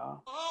year,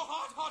 y'all.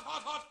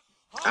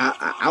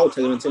 I would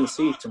take him in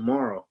Tennessee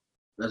tomorrow.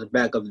 That's a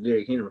backup to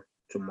Derrick Henry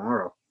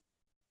tomorrow.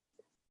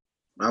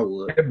 I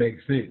would. That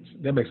makes sense.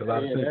 That makes a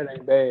lot of sense. That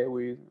ain't bad,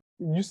 Weezy.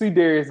 You see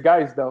Darius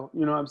Geis, though.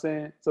 You know what I'm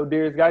saying? So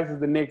Darius Geis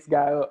is the next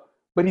guy up.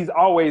 But he's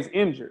always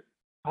injured.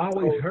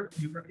 Always hurt.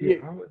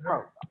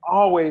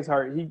 Always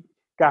hurt. He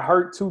got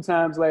hurt 2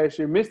 times last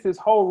year. Missed his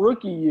whole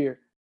rookie year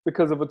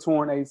because of a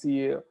torn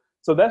ACL.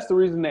 So that's the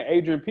reason that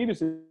Adrian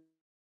Peterson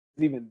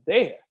is even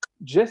there,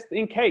 just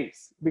in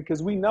case,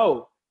 because we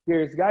know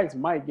Darius Geis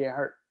might get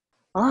hurt.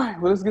 All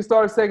right, well, let's get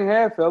started second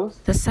half, fellas.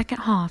 The second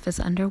half is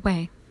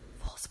underway.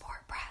 Full Sport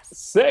Press.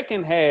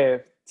 Second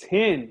half,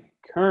 10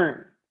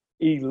 current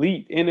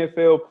elite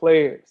NFL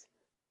players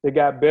that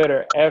got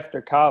better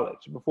after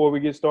college. Before we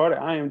get started,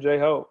 I am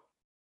J-Ho.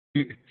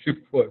 Your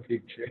boy,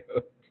 Big J.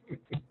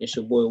 It's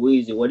your boy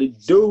Weezy. What it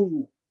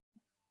do?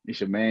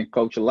 It's your man,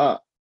 Coach a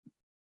lot.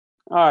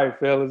 All right,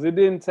 fellas. It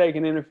didn't take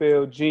an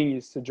NFL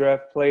genius to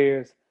draft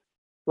players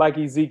like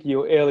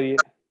Ezekiel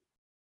Elliott,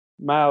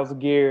 Myles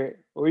Garrett,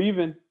 or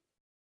even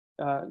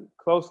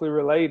closely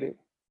related,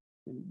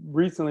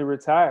 recently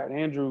retired,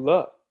 Andrew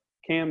Luck,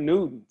 Cam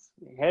Newton's.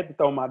 I had to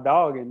throw my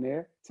dog in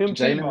there. Tim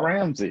Jalen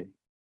Ramsey.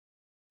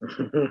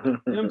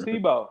 Tim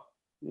Tebow.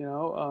 You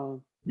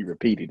know. You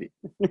repeated it.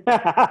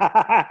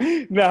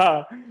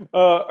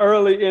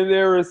 Early in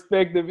their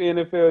respective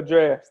NFL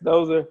drafts.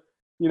 Those are,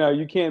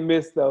 you can't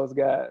miss those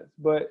guys.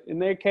 But in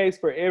their case,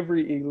 for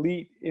every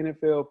elite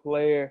NFL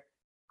player,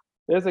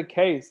 there's a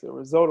case, a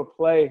result of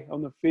play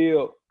on the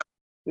field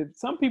that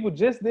some people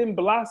just didn't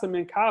blossom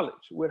in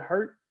college, would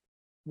hurt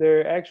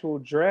their actual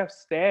draft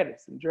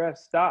status and draft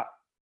stock.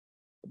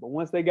 But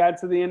once they got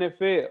to the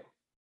NFL,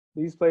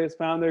 these players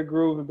found their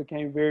groove and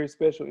became very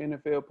special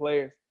NFL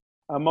players.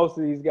 Most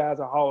of these guys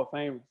are Hall of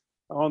Famers,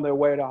 are on their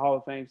way to Hall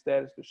of Fame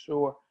status for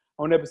sure.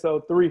 On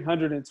episode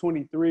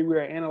 323, we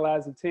are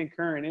analyzing 10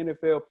 current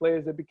NFL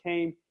players that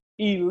became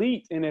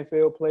elite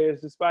NFL players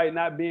despite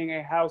not being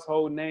a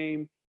household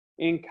name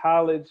in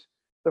college.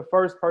 The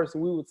first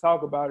person we will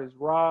talk about is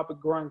Rob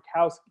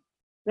Gronkowski.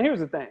 Now, here's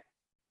the thing.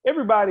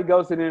 Everybody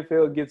goes to the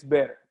NFL and gets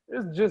better.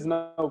 There's just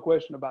no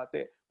question about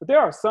that. But there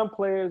are some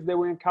players that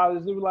were in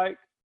college that were like,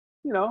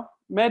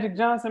 Magic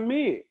Johnson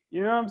mid.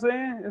 You know what I'm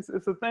saying?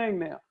 It's a thing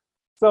now.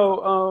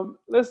 So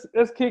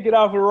let's kick it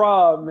off with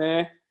Rob,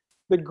 man.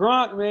 The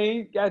Gronk, man,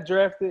 he got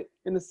drafted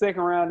in the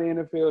second round of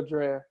the NFL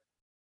draft.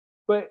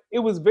 But it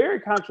was very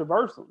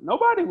controversial.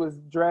 Nobody was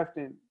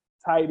drafting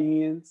tight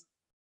ends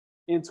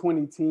in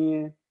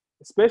 2010,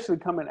 especially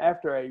coming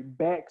after a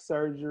back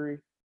surgery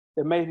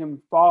that made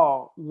him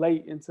fall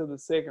late into the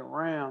second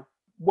round.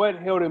 What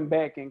held him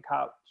back in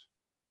college?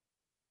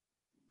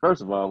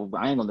 First of all,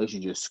 I ain't gonna let you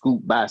just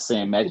scoop by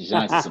saying Magic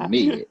Johnson's a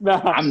mid.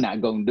 I'm not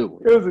gonna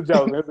do It was a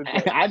joke.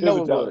 I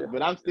know it was,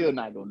 but I'm still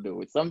not gonna do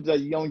it. Sometimes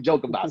you don't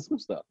joke about some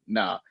stuff.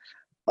 Nah.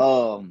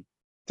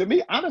 To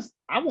be honest,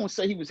 I won't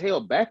say he was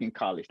held back in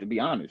college, to be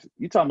honest.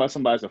 You're talking about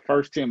somebody's a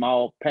first team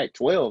all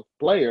Pac-12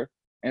 player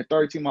and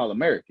third team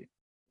All-American.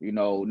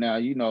 Now,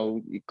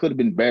 it could have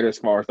been better as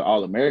far as the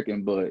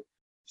All-American, but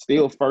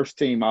still first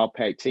team all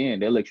Pac-10,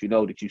 that lets you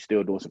know that you're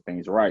still doing some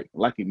things right.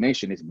 Like you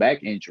mentioned, his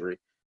back injury,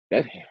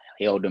 that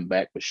held him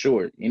back for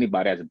sure.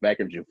 Anybody has a back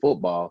injury in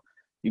football,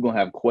 you're going to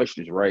have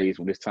questions raised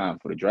when it's time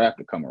for the draft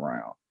to come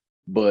around.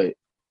 But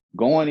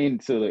going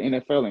into the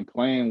NFL and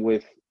playing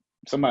with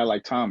somebody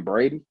like Tom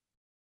Brady,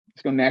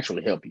 it's going to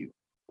naturally help you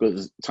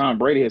because Tom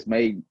Brady has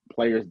made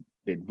players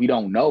that we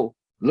don't know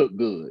look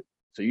good.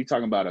 So you're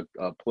talking about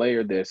a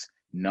player that's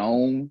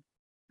known,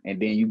 and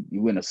then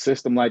you in a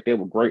system like that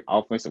with great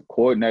offensive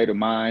coordinator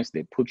minds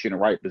that put you in the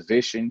right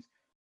positions.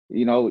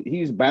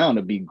 He's bound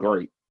to be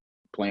great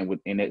playing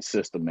in that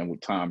system and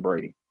with Tom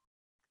Brady.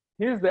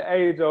 Here's the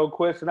age-old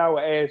question I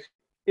would ask.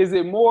 Is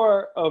it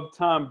more of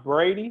Tom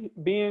Brady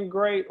being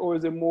great, or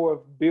is it more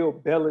of Bill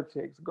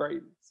Belichick's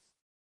greatness?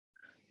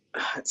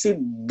 See,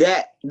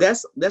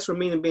 that's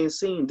remaining being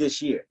seen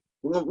this year.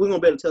 We're gonna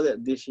be able to tell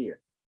that this year.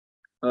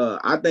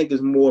 I think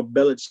it's more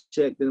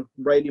Belichick than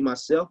Brady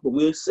myself, but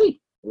we'll see.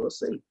 We'll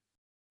see.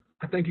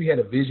 I think you had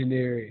a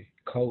visionary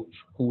coach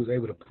who was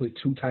able to put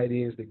 2 tight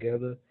ends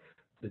together.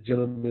 The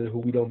gentleman who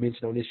we don't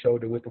mention on this show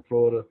that went to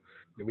Florida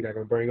that we're not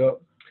going to bring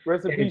up.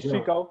 Rest in peace,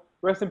 Chico.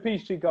 Rest in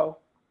peace, Chico.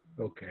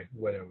 Okay,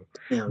 whatever.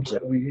 Damn,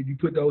 you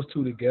put those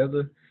 2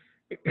 together,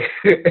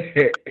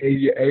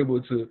 and you're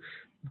able to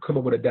come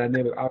up with a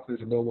dynamic offense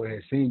that no one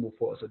has seen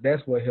before. So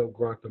that's what helped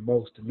Gronk the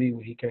most to me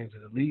when he came to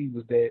the league,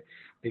 was that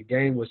the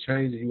game was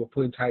changing. You were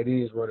putting tight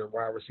ends running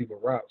wide receiver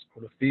routes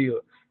on the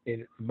field,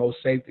 and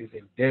most safeties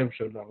and damn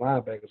sure no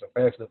linebackers are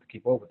fast enough to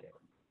keep up with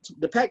that.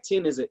 The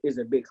Pac-10 is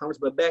a big conference,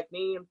 but back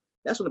then,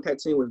 that's when the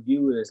Pac-10 was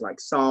viewed as like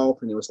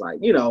soft, and it was like,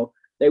 you know,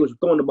 they was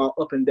throwing the ball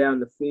up and down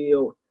the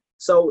field.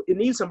 So it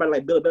needs somebody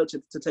like Bill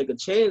Belichick to take a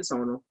chance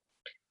on him.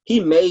 He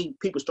made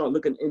people start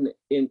looking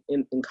in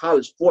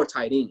college for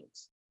tight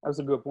ends. That's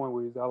a good point,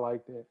 Weezy. I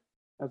like that.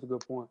 That's a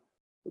good point.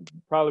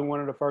 Probably one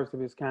of the first of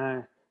his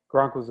kind.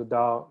 Gronk was a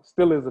dog.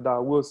 Still is a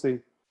dog. We'll see.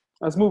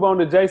 Let's move on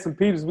to Jason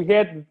Peters. We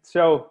had to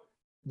show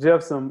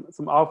Jeff some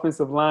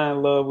offensive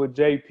line love with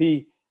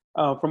JP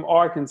from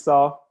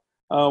Arkansas.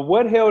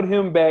 What held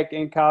him back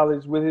in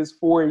college with his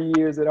 4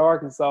 years at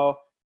Arkansas?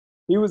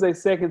 He was a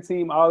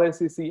second-team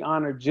All-SEC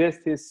honor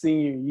just his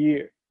senior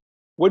year.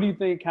 What do you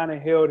think kind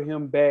of held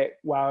him back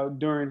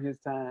during his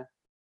time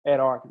at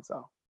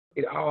Arkansas?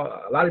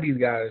 A lot of these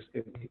guys,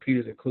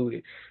 Peters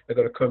included, are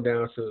going to come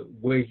down to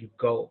where you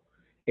go,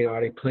 and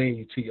are they playing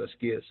you to your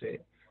skill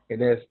set?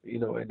 And that's,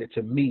 and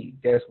to me,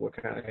 that's what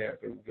kind of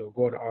happened.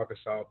 Going to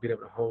Arkansas, being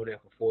able to hone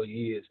that for 4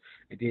 years,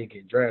 and then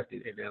get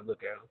drafted, and now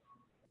look at him.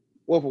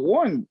 Well, for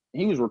one,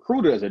 he was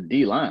recruited as a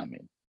D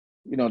lineman.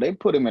 They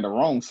put him in the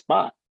wrong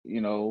spot. I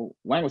ain't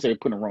gonna say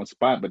put him in the wrong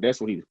spot, but that's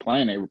what he was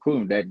playing. They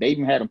recruited him. That they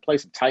even had him play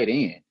some tight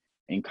end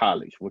in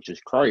college, which is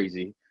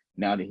crazy.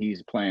 Now that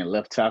he's playing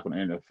left tackle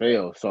in the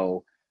NFL,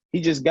 so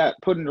he just got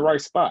put in the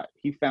right spot.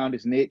 He found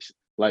his niche,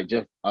 like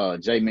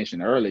Jay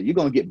mentioned earlier. You're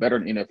gonna get better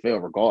in the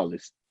NFL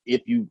regardless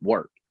if you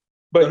work.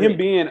 But him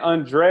being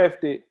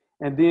undrafted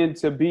and then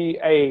to be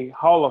a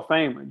Hall of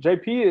Famer,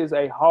 JP is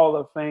a Hall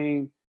of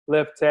Fame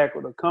left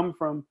tackle. To come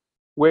from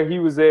where he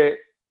was at,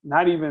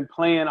 not even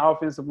playing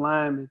offensive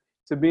lineman,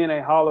 to being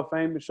a Hall of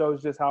Famer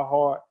shows just how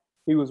hard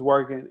he was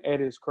working at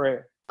his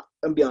craft.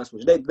 Let me be honest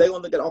with you. They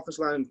want to look at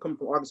offensive lineman coming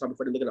from Arkansas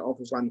before they look at the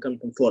offensive lineman coming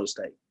from Florida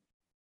State.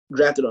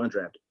 Drafted or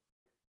undrafted.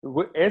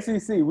 With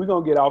SEC, we're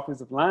going to get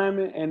offensive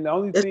linemen. And the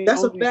only thing –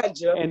 that's a fact,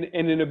 Jeff. And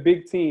in the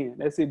Big Ten,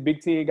 that's it.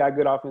 Big Ten got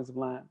good offensive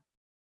linemen.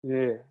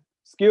 Yeah.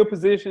 Skill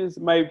positions,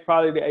 maybe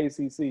probably the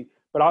ACC.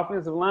 But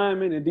offensive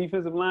linemen and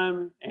defensive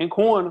linemen and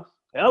corners,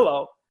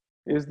 hello,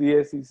 is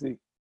the SEC.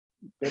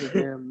 Better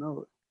damn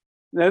know it.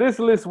 Now, this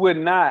list would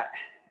not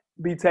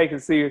be taken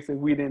seriously if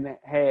we didn't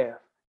have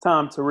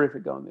Tom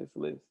Terrific on this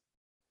list.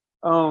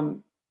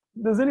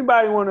 Does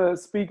anybody want to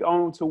speak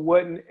on to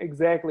what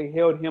exactly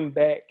held him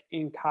back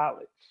in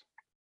college?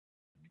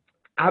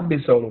 I've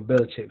been sold on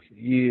Belichick for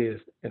years,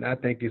 and I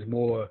think it's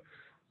more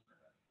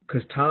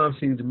because Tom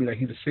seems to me like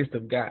he's a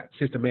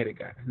systematic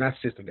guy. Not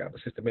system guy,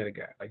 but systematic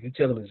guy. Like, you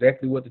tell him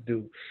exactly what to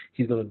do,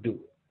 he's going to do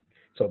it.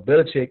 So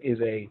Belichick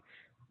is a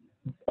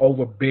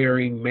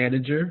overbearing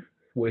manager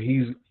where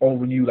he's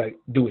over you, like,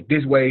 do it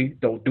this way,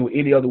 don't do it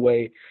any other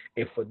way.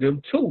 And for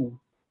them two,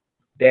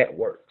 that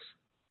works.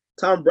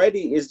 Tom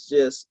Brady is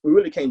just, we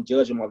really can't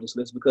judge him off this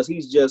list because he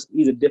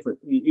was different.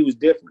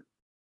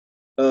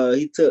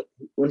 He took,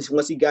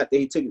 once he got there,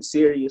 he took it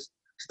serious.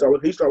 He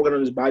started working on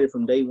his body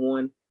from day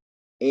one.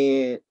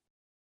 And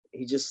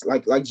he just,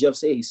 like Jeff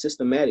said, he's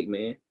systematic,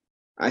 man.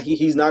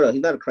 He's not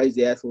a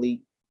crazy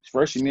athlete. His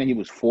freshman year, he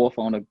was fourth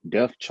on the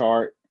depth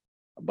chart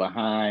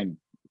behind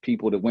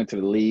people that went to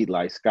the league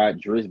like Scott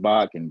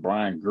Drisbach and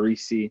Brian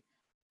Greasy.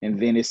 And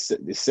then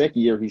the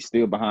second year, he's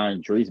still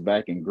behind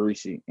Drisbach and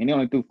Greasy. And he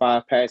only threw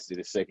 5 passes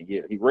the second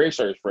year. He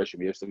redshirted his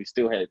freshman year, so he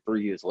still had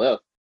 3 years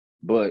left.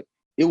 But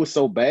it was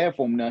so bad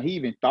for him now, he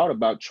even thought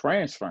about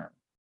transferring.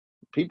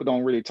 People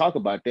don't really talk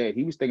about that.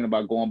 He was thinking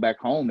about going back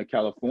home to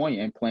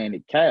California and playing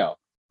at Cal,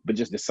 but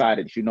just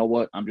decided, you know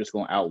what, I'm just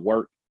going to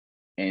outwork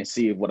and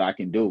see what I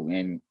can do.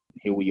 And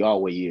here we are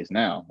where he is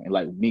now. And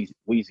like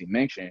Weezy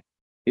mentioned,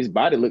 his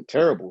body looked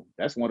terrible.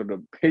 That's one of the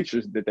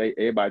pictures that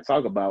everybody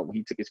talk about when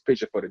he took his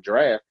picture for the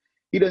draft.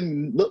 He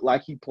doesn't look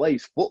like he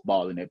plays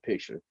football in that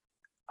picture.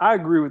 I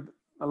agree with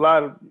a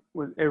lot of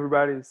what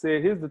everybody has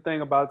said. Here's the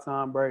thing about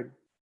Tom Brady.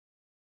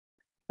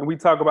 And we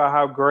talk about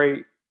how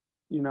great,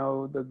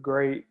 the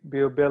great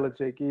Bill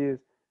Belichick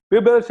is.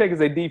 Bill Belichick is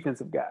a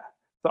defensive guy.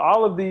 So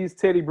all of these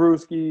Teddy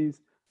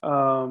Bruschi's,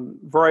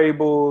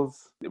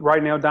 Vrabels,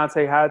 right now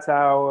Deontay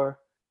Hightower,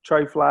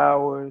 Trey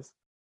Flowers,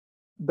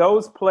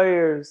 those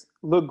players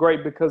look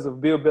great because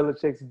of Bill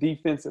Belichick's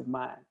defensive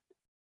mind.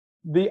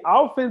 The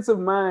offensive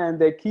mind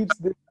that keeps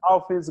this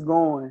offense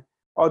going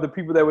are the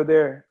people that were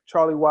there.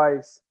 Charlie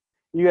Weiss,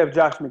 you have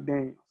Josh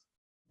McDaniels.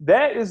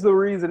 That is the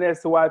reason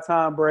as to why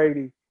Tom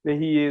Brady, that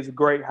he is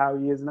great how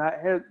he is.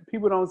 And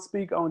people don't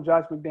speak on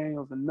Josh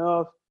McDaniels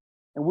enough,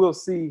 and we'll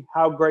see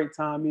how great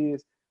Tom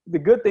is. The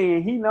good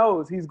thing, he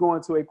knows he's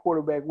going to a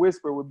quarterback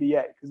whisperer with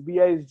B.A. because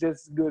B.A. is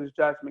just as good as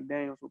Josh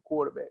McDaniels with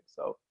quarterback.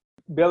 So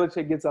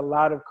Belichick gets a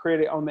lot of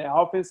credit on the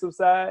offensive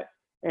side,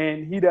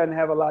 and he doesn't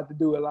have a lot to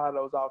do with a lot of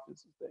those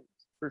offensive things,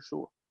 for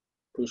sure.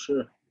 For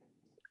sure.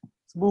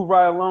 Let's move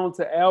right along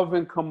to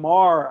Alvin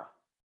Kamara.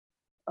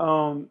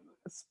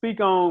 Speak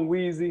on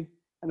Weezy.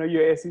 I know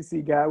you're an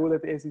SEC guy. We'll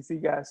let the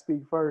SEC guys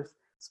speak first.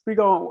 Speak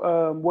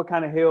on what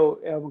kind of held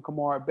Alvin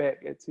Kamara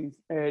back at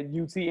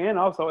UT and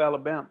also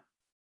Alabama.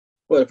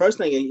 Well, the first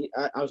thing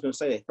I was going to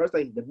say,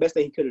 the best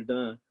thing he could have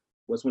done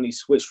was when he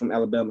switched from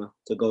Alabama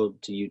to go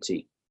to UT.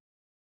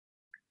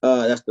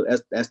 That's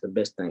the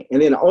best thing.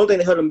 And then the only thing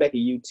that held him back at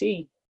UT,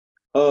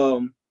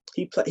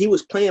 he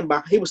was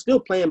still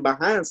playing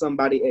behind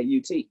somebody at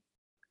UT.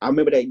 I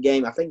remember that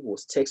game. I think it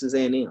was Texas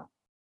A&M, and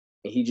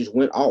he just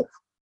went off.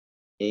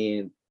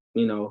 And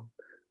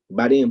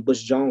by then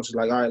Bush Jones was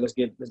like, all right, let's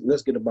get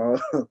the ball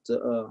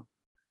to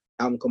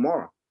Alvin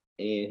Kamara,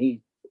 and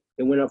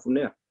it went up from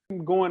there.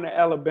 Going to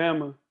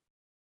Alabama,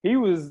 he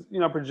was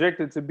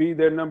projected to be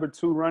their number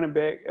 2 running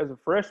back as a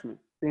freshman.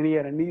 Then he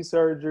had a knee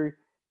surgery,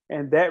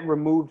 and that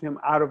removed him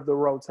out of the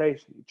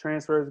rotation. He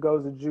transfers,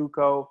 goes to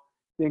JUCO,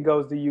 then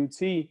goes to UT.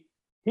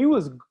 He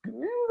was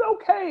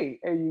okay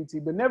at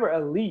UT, but never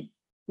elite.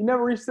 He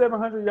never reached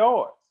 700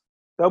 yards,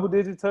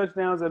 double-digit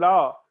touchdowns at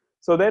all.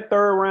 So that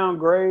third-round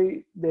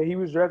grade that he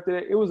was drafted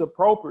at, it was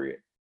appropriate.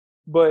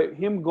 But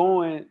him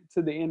going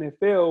to the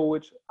NFL,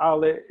 which I'll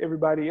let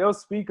everybody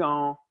else speak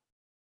on,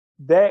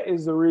 that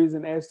is the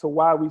reason as to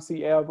why we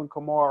see Alvin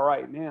Kamara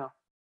right now,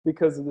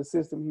 because of the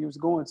system he was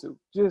going to.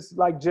 Just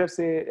like Jeff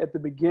said at the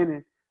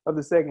beginning of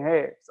the second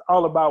half, it's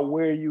all about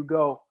where you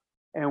go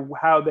and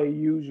how they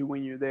use you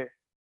when you're there.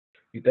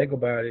 You think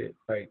about it,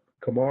 like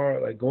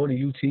Kamara, like going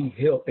to UT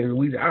helped.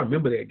 And I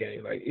remember that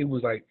game. Like it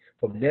was like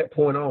from that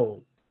point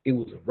on, it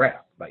was a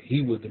wrap. Like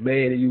he was the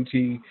man at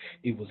UT.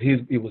 It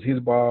was his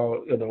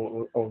ball,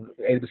 on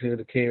 80% of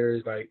the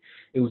carries. Like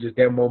it was just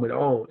that moment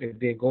on. And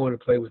then going to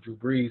play with Drew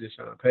Brees and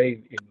Sean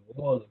Payton in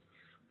New Orleans,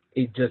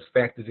 it just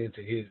factors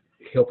into his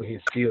helping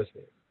his skill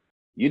set.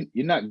 You're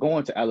not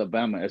going to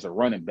Alabama as a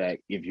running back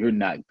if you're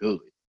not good.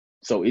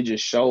 So it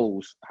just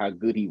shows how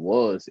good he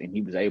was, and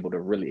he was able to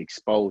really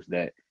expose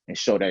that and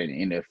show that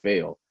in the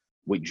NFL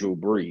with Drew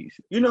Brees.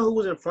 You know who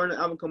was in front of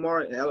Alvin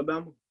Kamara in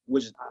Alabama?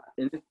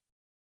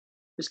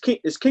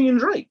 It's Kenyon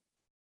Drake.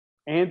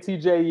 And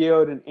TJ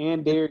Yeldon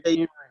and Derrick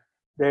Henry.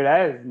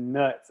 That is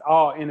nuts.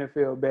 All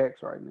NFL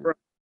backs right now.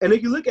 And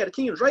if you look at it,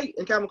 Kenyon Drake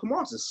and Calvin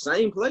Kamara, it's the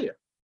same player.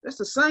 That's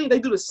the same. They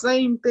do the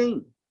same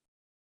thing.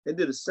 They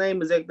do the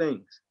same exact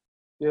things.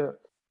 Yeah.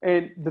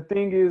 And the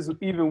thing is,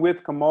 even with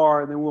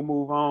Kamara, then we'll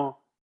move on.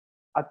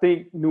 I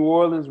think New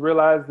Orleans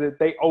realized that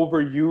they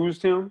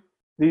overused him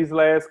these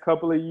last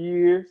couple of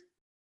years.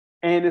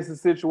 And it's a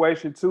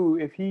situation, too,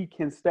 if he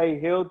can stay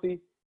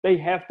healthy, they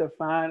have to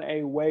find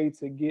a way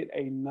to get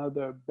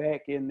another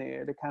back in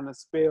there to kind of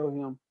spell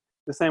him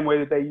the same way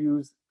that they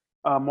used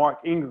Mark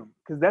Ingram.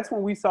 Because that's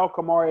when we saw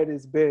Kamara at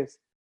his best,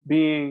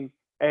 being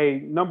a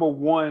number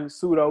 1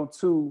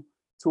 pseudo-2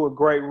 to a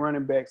great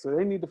running back. So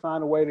they need to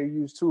find a way to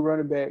use 2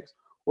 running backs.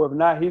 Or if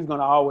not, he's going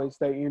to always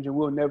stay injured.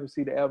 We'll never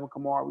see the Alvin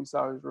Kamara we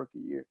saw his rookie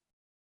year.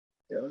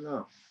 Hell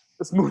no.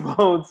 Let's move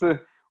on to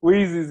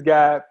Weezy's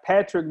guy,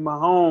 Patrick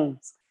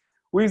Mahomes.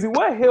 Weezy,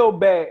 what held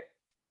back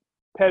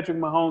Patrick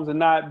Mahomes and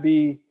not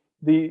be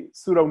the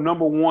pseudo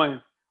number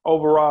 1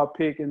 overall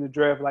pick in the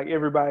draft? Like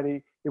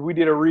everybody, if we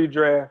did a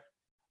redraft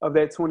of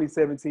that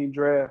 2017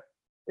 draft,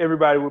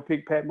 everybody would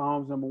pick Pat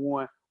Mahomes number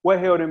 1. What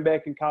held him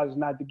back in college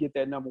not to get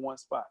that number 1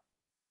 spot?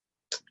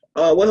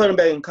 What held him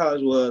back in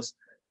college was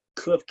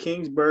Cliff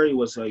Kingsbury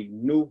was a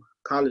new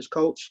college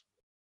coach,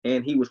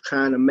 and he was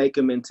trying to make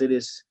him into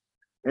this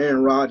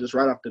Aaron Rodgers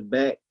right off the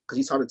bat because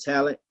he saw the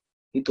talent.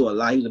 He threw a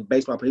lot. He was a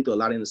baseball player. He threw a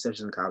lot of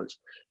interceptions in college.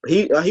 But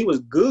he was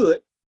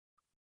good.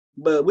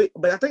 But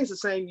I think it's the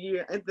same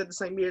year. Ain't that the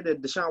same year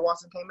that Deshaun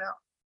Watson came out?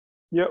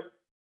 Yep.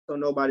 So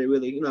nobody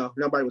was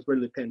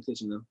really paying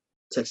attention to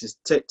Texas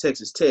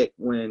Tech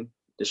when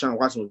Deshaun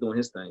Watson was doing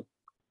his thing.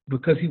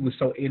 Because he was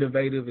so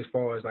innovative as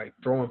far as like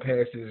throwing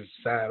passes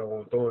side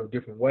on, throwing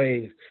different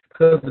ways,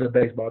 because of the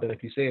baseball, then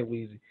like you said,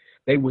 Weezy,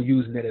 they were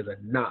using that as a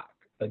knock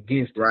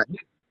against right.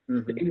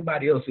 Mm-hmm.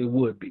 Anybody else, it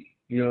would be.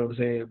 You know what I'm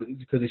saying? But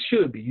because it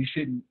should be. You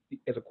shouldn't,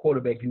 as a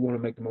quarterback, you want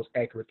to make the most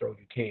accurate throws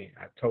you can.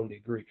 I totally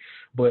agree.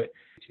 But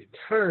in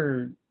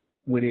turn,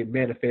 when it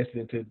manifested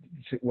into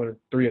one of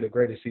 3 of the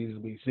greatest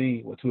seasons we've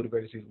seen, or 2 of the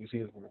greatest seasons we've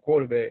seen from a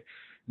quarterback,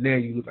 now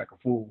you look like a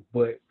fool.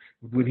 But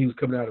when he was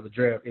coming out of the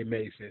draft, it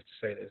made sense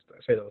to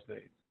say those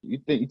things. You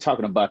think you're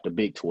talking about the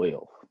Big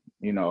 12.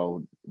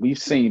 We've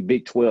seen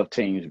Big 12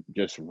 teams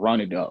just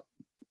run it up.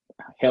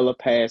 Hella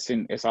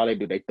passing. That's all they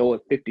do. They throw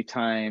it 50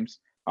 times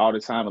all the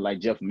time. And like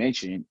Jeff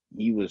mentioned,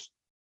 he was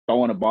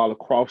throwing the ball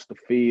across the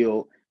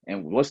field.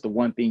 And what's the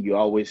one thing you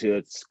always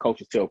hear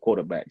coaches tell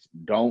quarterbacks?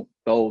 Don't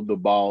throw the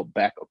ball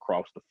back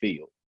across the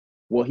field.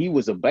 Well, he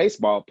was a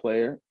baseball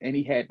player, and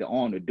he had the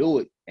arm to do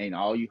it. And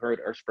all you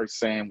heard experts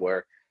saying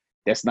were,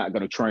 that's not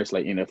going to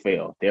translate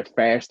NFL. They're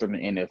faster than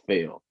the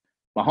NFL.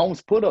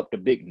 Mahomes put up the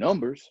big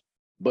numbers,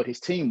 but his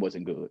team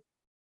wasn't good.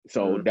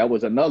 So that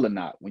was another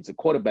knock. When it's a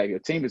quarterback, your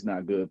team is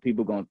not good,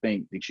 people are going to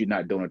think that you're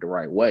not doing it the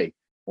right way.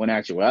 When in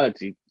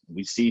actuality,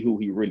 we see who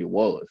he really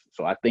was.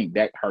 So I think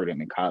that hurt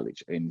him in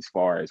college, and as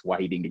far as why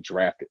he didn't get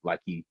drafted like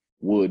he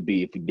would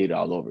be if he did it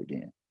all over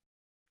again.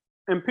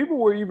 And people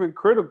were even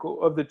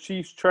critical of the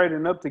Chiefs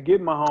trading up to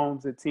get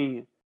Mahomes at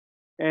 10.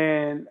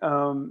 And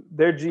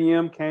their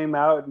GM came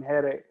out and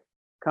had a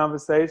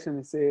conversation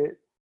and said,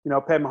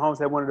 Pat Mahomes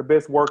had one of the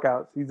best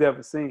workouts he's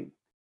ever seen.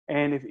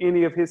 And if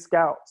any of his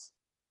scouts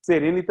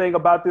said anything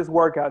about this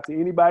workout to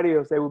anybody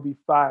else, they would be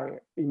fired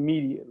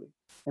immediately.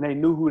 And they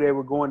knew who they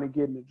were going to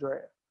get in the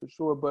draft, for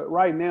sure. But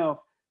right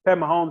now, Pat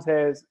Mahomes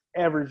has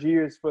average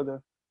years for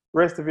the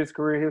rest of his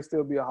career. He'll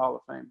still be a Hall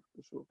of Famer,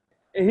 for sure.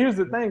 And here's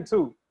the thing,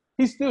 too.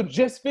 He's still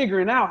just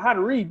figuring out how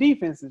to read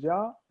defenses,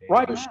 y'all,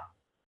 right now.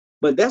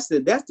 But that's the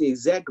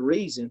exact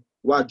reason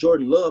why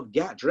Jordan Love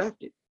got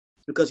drafted,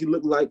 because he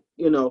looked like,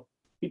 he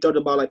thought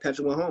about like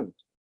Patrick Mahomes.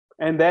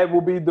 And that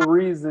will be the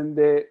reason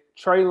that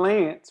Trey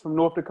Lance from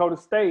North Dakota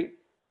State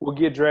will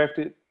get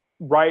drafted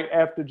right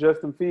after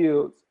Justin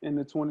Fields in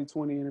the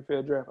 2020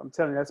 NFL draft. I'm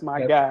telling you, that's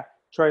my guy,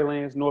 Trey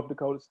Lance, North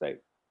Dakota State.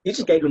 He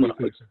just gave him a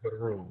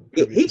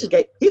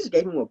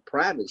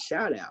private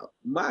shout out.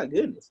 My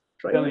goodness.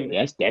 Trey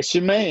Lance. That's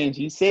your man.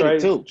 He said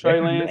it too. Trey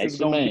Lance is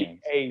going to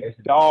be a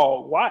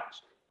dog. Watch.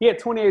 He had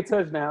 28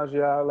 touchdowns,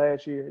 y'all,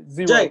 last year.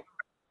 0. Jay,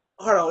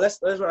 hold on. Let's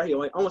right here. I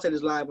want to say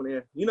this live on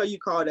air. You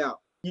called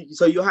out.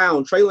 So you're high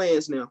on Trey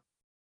Lance now,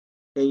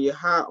 and you're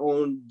high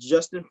on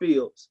Justin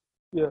Fields.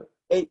 Yeah.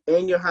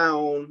 And you're high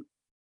on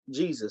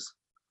Jesus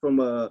from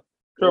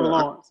Trevor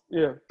Lawrence.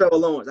 Yeah. Trevor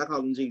Lawrence. I call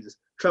him Jesus.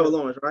 Trevor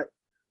Lawrence, right?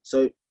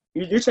 So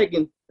you're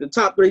taking the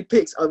top 3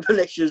 picks of the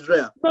next year's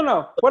draft.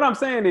 No. What I'm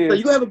saying is, so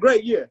you have a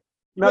great year.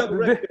 You're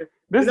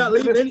not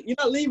leaving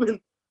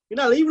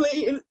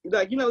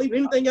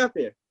anything out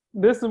there.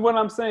 This is what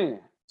I'm saying.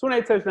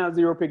 28 touchdowns,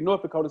 0 pick.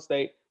 North Dakota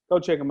State. Go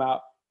check him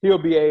out. He'll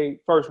be a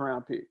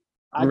first-round pick.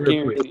 I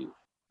guarantee you.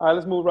 All right,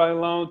 let's move right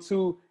along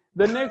to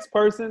the next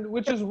person,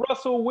 which is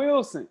Russell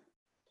Wilson.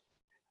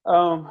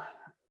 One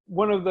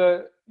of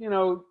the,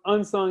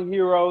 unsung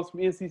heroes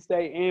from NC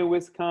State and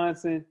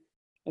Wisconsin.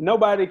 And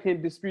nobody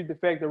can dispute the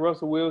fact that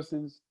Russell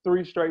Wilson's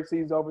 3 straight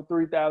seasons over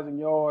 3,000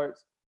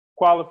 yards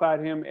qualified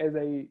him as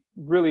a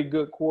really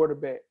good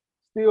quarterback.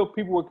 Still,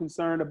 people were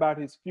concerned about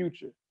his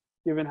future,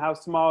 given how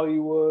small he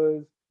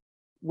was.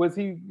 Was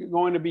he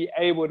going to be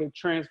able to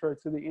transfer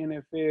to the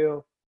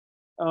NFL?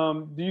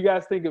 Can you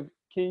guys think of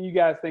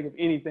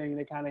anything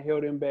that kind of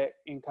held him back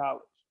in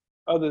college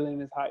other than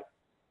his height?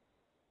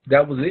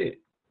 That was it.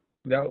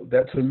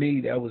 That to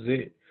me, that was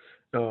it.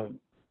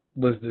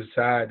 Was the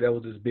side that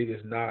was his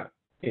biggest knock.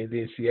 And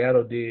then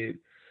Seattle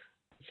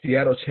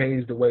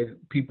changed the way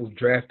people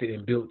drafted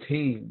and built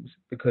teams,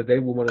 because they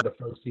were one of the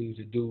first teams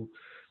to do,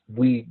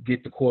 we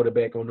get the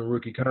quarterback on the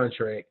rookie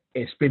contract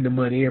and spend the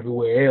money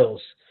everywhere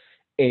else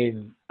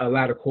and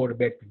allow the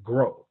quarterback to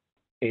grow.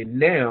 And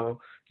now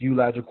you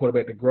allow your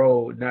quarterback to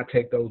grow, not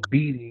take those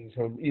beatings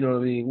from,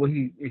 Well,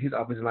 his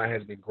offensive line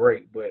has been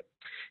great, but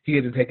he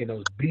hasn't taken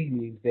those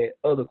beatings that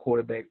other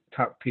quarterback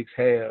top picks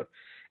have.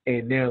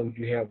 And now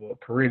you have a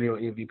perennial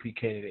MVP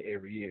candidate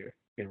every year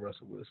in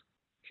Russell Wilson.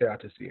 Shout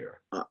out to Sierra.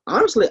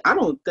 Honestly, I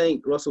don't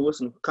think Russell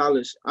Wilson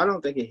college, I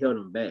don't think it held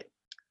him back.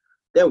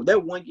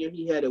 That 1 year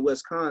he had at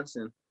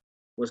Wisconsin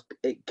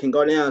can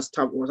go down as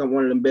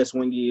one of the best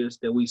 1 years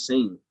that we've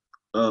seen,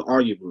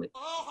 arguably.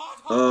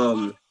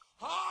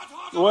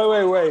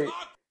 Wait.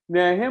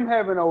 Now, him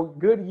having a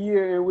good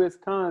year in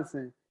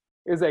Wisconsin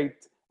is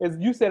as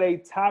you said, a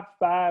top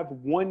 5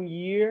 1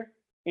 year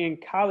in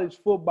college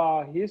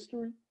football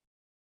history.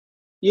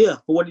 Yeah,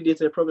 for what he did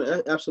to the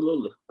program,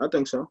 absolutely. I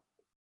think so.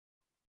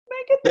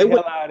 Man, get the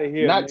hell out of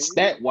here. Not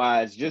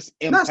stat-wise, just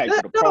impact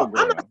of the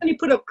program.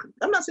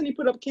 I'm not saying he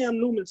put up Cam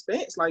Newman's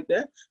stats like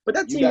that, but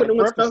that team would have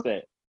went to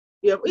that.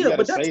 Yeah,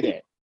 but that team,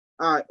 that.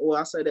 All right, well,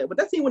 I say that, but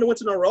that team would have went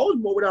to no Rose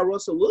Bowl without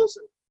Russell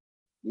Wilson.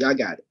 Y'all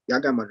got it. Y'all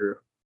got my drill.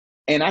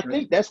 And I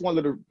think that's one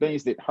of the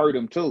things that hurt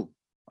him too.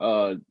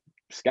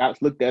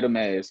 Scouts looked at him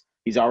as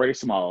he's already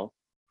small,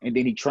 and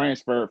then he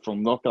transferred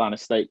from North Carolina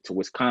State to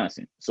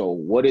Wisconsin. So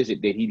what is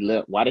it that he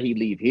left? Why did he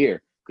leave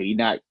here? Could he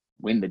not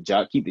win the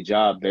job, keep the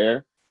job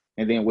there?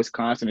 And then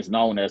Wisconsin is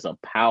known as a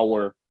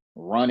power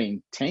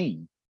running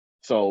team.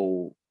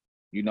 So,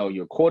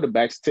 your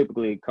quarterbacks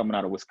typically coming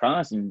out of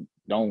Wisconsin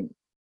don't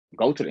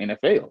go to the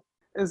NFL.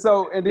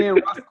 And then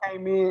Russ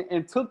came in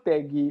and took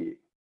that gig.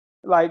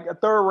 Like a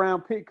 3rd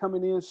round pick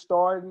coming in,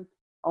 starting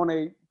on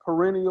a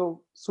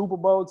perennial Super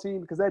Bowl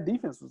team, because that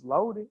defense was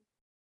loaded.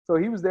 So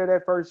he was there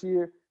that first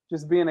year,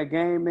 just being a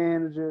game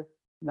manager,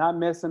 not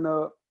messing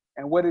up.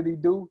 And what did he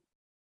do?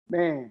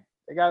 Man,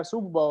 they got a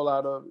Super Bowl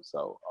out of it.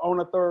 So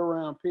on a 3rd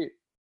round pick.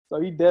 So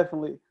he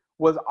definitely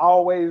was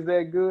always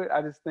that good.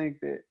 I just think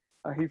that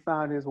he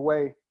found his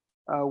way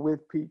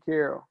with Pete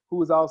Carroll, who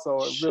was also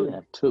a really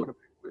good.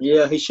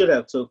 Yeah, he should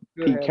have too.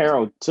 Pete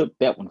Carroll took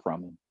that one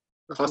from him.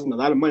 Cost him a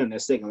lot of money in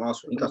that second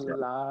loss. He cost a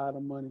lot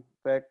of money.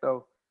 Fact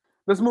though.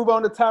 Let's move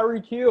on to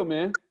Tyreek Hill,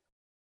 man.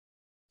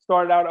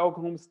 Started out at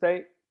Oklahoma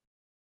State,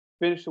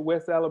 finished at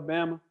West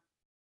Alabama.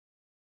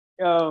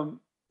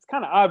 It's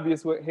kind of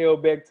obvious what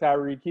held back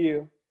Tyreek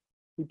Hill.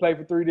 He played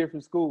for 3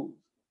 different schools.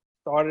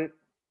 Started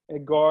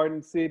at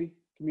Garden City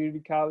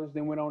Community College,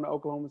 then went on to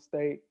Oklahoma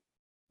State,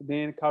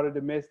 then caught a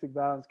domestic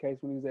violence case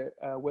when he was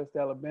at West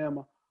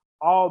Alabama.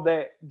 All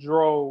that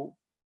drove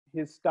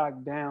his stock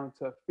down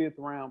to a 5th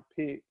round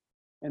pick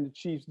and the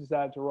Chiefs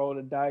decided to roll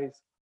the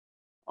dice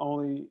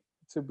only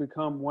to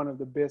become one of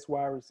the best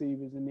wide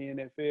receivers in the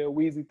NFL.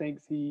 Weezy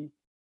thinks he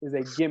is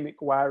a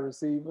gimmick wide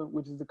receiver,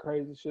 which is the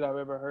craziest shit I've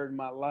ever heard in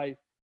my life.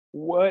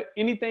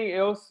 Anything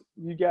else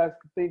you guys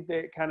think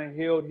that kind of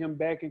held him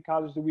back in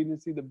college that we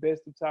didn't see the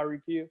best of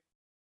Tyreek Hill?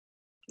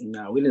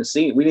 No, we didn't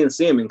see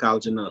him in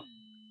college enough.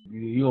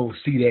 You don't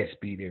see that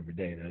speed every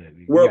day.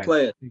 World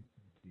player.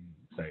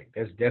 Like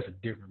that's a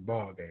different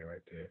ball game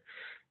right there.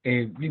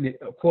 And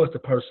of course, the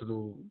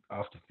personal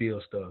off the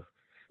field stuff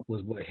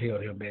was what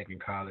held him back in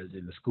college,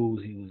 and the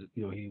schools he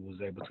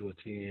was able to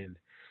attend.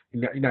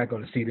 You're not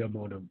going to see them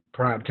on the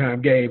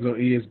primetime games on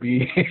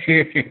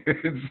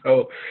ESPN.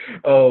 So,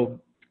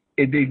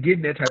 and then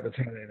getting that type of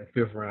talent in a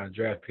fifth-round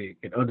draft pick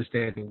and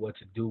understanding what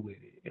to do with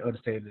it, and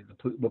understanding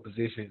what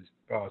positions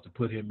to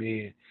put him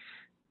in,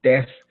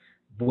 that's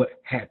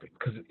what happened.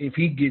 Because if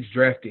he gets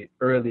drafted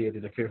earlier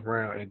than the fifth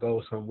round and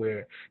goes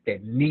somewhere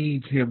that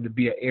needs him to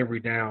be an every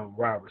down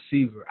wide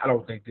receiver, I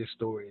don't think this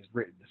story is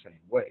written the same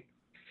way.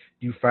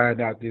 You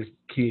find out this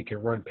kid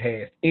can run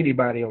past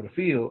anybody on the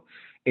field,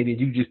 and then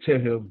you just tell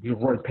him you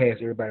run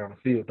past everybody on the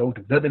field. Don't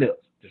do nothing else.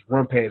 Just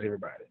run past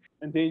everybody.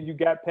 And then you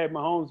got Pat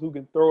Mahomes who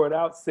can throw it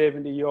out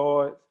 70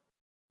 yards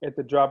at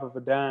the drop of a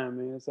dime,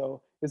 man.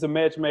 So it's a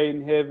match made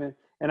in heaven.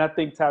 And I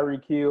think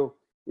Tyreek Hill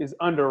is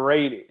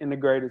underrated in the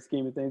greater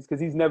scheme of things because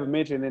he's never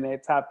mentioned in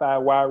that top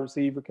 5 wide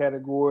receiver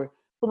category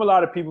from a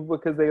lot of people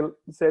because they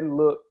said and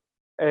look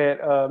at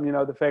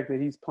the fact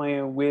that he's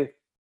playing with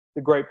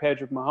the great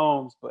Patrick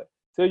Mahomes. But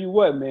tell you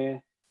what,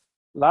 man,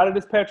 a lot of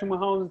this Patrick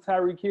Mahomes and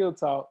Tyreek Hill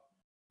talk,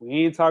 we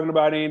ain't talking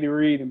about Andy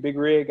Reid, and Big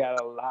Red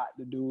got a lot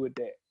to do with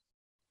that.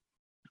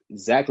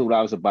 Exactly what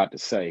I was about to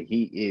say.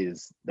 He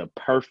is the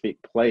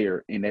perfect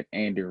player in that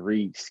Andy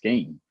Reid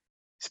scheme,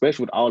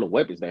 especially with all the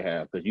weapons they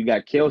have. Because you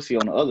got Kelsey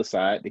on the other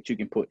side that you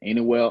can put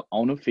anywhere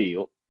on the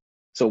field.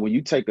 So when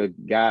you take a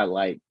guy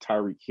like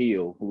Tyreek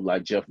Hill, who,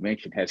 like Jeff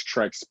mentioned, has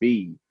track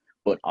speed,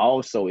 but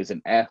also is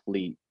an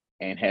athlete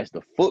and has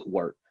the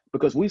footwork,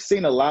 because we've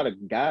seen a lot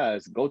of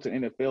guys go to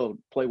NFL,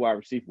 play wide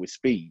receiver with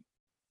speed,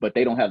 but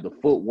they don't have the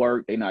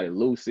footwork. They're not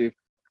elusive.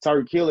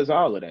 Tyreek Hill is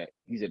all of that.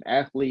 He's an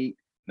athlete.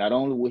 Not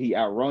only will he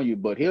outrun you,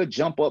 but he'll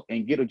jump up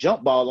and get a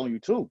jump ball on you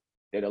too,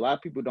 that a lot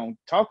of people don't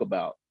talk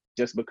about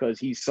just because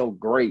he's so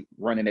great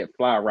running that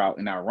fly route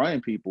and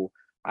outrunning people.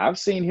 I've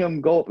seen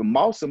him go up and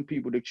maul some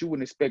people that you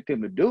wouldn't expect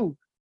him to do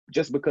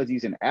just because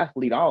he's an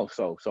athlete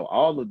also. So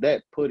all of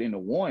that put into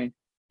one,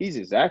 he's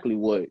exactly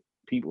what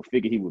people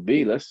figured he would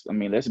be. Let's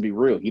be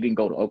real. He didn't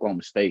go to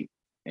Oklahoma State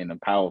in the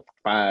Power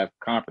 5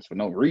 conference for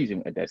no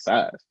reason at that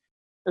size.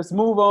 Let's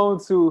move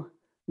on to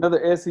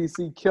another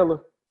SEC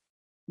killer,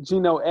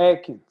 Geno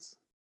Atkins.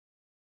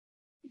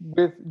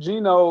 With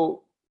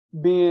Geno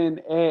being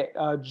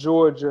at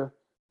Georgia,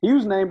 he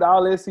was named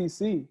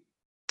All-SEC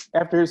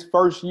after his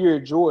first year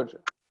at Georgia.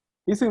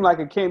 He seemed like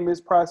a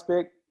can't-miss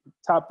prospect,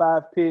 top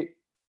 5 pick,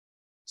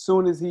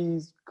 soon as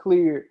he's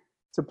cleared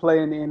to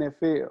play in the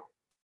NFL.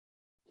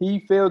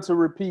 He failed to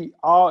repeat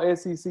all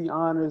SEC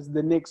honors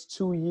the next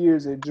 2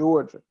 years at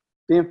Georgia,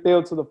 then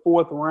fell to the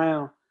 4th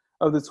round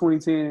of the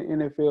 2010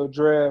 NFL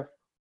draft.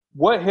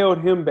 What held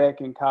him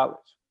back in college?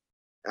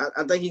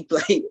 I think he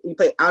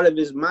played out of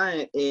his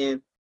mind,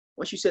 and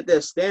once you set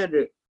that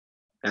standard,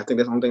 I think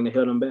that's the only thing that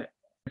held him back.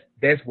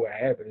 That's what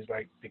happened. It's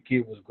like the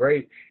kid was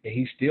great, and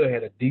he still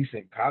had a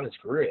decent college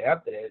career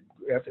after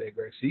that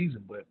great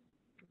season, but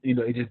he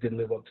just didn't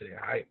live up to that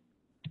hype.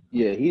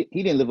 Yeah, he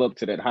didn't live up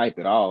to that hype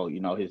at all.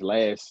 His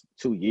last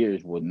 2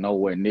 years were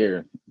nowhere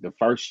near the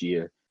first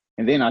year.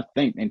 And then I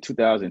think in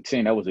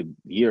 2010, that was a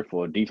year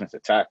for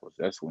defensive tackles.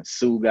 That's when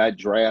Sue got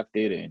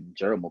drafted and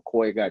Gerald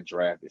McCoy got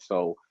drafted.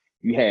 So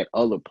you had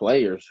other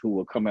players who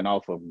were coming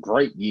off of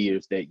great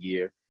years that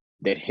year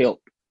that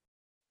helped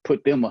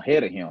put them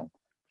ahead of him.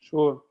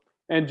 Sure.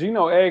 And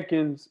Geno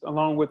Atkins,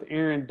 along with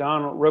Aaron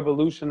Donald,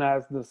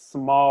 revolutionized the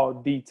small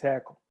D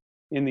tackle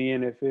in the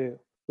NFL.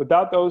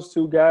 Without those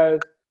two guys,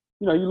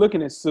 you're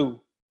looking at Sue.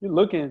 You're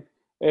looking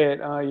at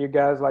your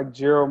guys like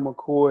Gerald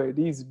McCoy,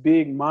 these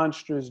big,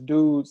 monstrous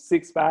dudes,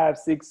 6'5",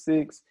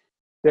 6'6",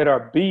 that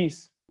are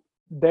beasts.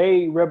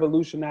 They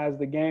revolutionized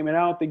the game. And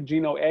I don't think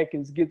Geno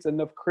Atkins gets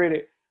enough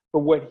credit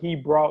for what he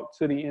brought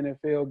to the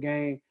NFL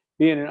game,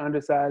 being an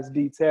undersized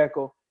D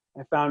tackle,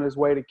 and found his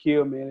way to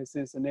kill, man, in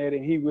Cincinnati.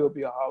 And he will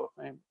be a Hall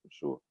of Famer for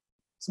sure.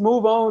 Let's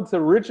move on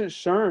to Richard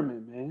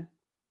Sherman, man.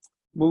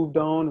 Moved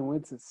on and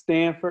went to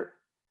Stanford.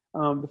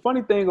 The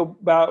funny thing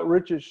about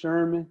Richard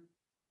Sherman,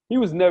 he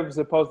was never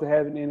supposed to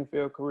have an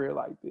NFL career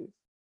like this.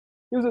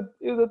 He was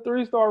a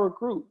 3-star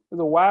recruit. He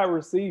was a wide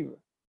receiver.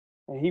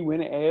 And he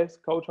went and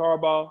asked Coach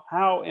Harbaugh,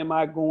 how am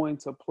I going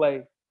to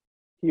play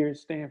here at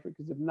Stanford?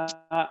 Because if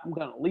not, I'm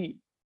going to leave.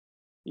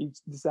 He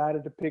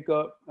decided to pick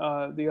up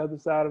the other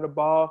side of the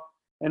ball,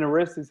 and the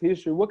rest is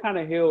history. What kind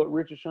of held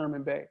Richard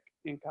Sherman back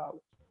in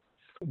college?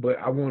 But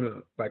I want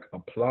to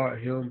applaud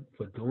him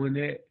for doing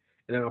that,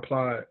 and I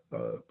applaud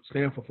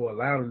Stanford for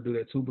allowing him to do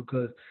that too,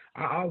 because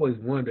I always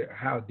wondered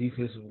how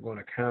defenses were going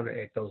to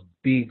counteract those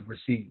big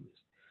receivers.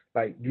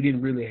 You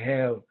didn't really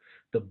have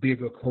the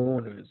bigger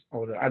corners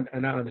on the,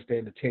 and I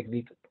understand the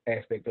technique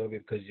aspect of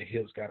it because your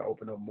hips got to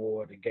open up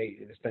more, the gait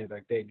and things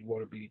like that. You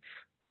want to be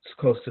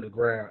close to the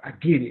ground. I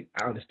get it.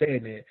 I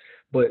understand that.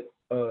 But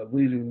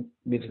Weezy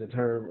mentioned the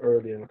term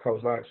earlier, and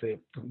Coach Locke said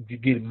you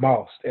get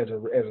mossed as a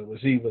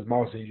receiver, as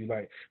mossing you.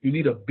 Like, you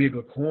need a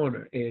bigger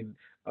corner and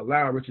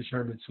allow Richard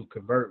Sherman to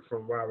convert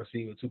from wide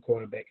receiver to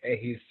cornerback at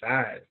his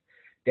size.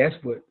 That's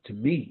what, to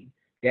me,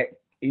 that,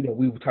 you know,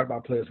 we were talking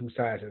about players whose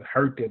size has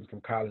hurt them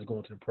from college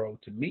going to the pro.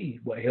 To me,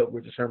 what helped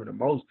Richard Sherman the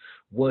most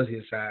was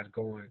his size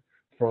going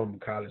from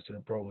college to the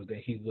pro, was that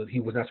he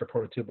was not your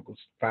prototypical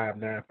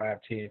 5'9",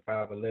 5'10",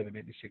 5'11",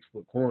 maybe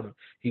 6-foot corner.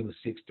 He was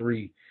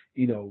 6'3",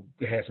 you know,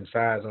 had some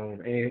size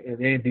on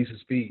and decent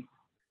speed.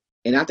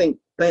 And I think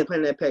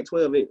playing that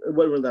Pac-12, it wasn't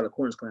really a lot of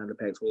corners playing the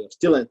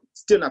Pac-12.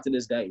 Still not to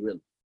this day,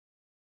 really.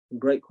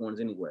 Great corners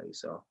anyway,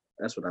 so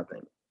that's what I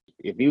think.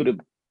 If he would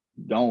have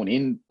gone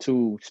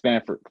into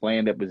Stanford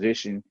playing that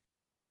position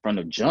from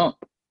the jump,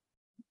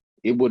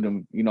 it wouldn't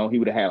have, you know, he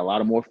would have had a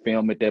lot of more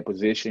film at that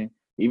position.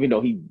 Even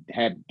though he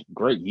had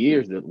great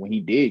years that when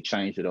he did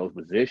change to those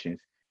positions,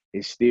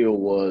 it still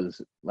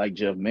was, like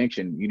Jeff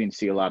mentioned, you didn't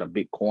see a lot of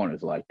big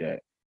corners like that.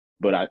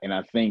 But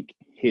I think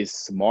his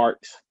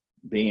smarts,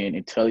 being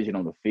intelligent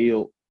on the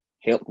field,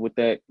 helped with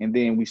that. And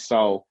then we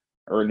saw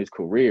early in his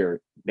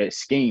career that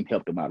scheme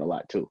helped him out a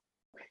lot too.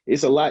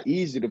 It's a lot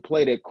easier to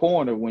play that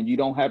corner when you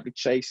don't have to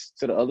chase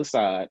to the other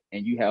side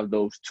and you have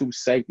those two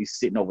safeties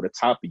sitting over the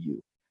top of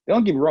you.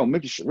 Don't get me wrong,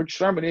 Richard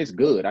Sherman is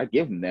good. I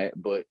give him that,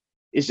 but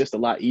it's just a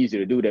lot easier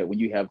to do that when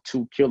you have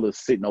two killers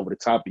sitting over the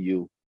top of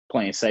you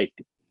playing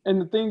safety. And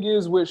the thing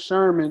is with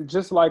Sherman,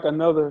 just like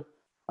another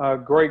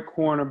great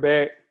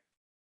cornerback,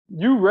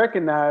 you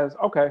recognize,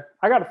 okay,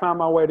 I got to find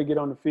my way to get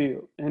on the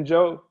field. And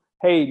Joe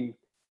Hayden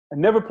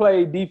never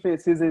played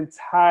defense his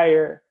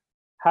entire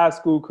high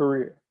school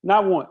career,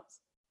 not once.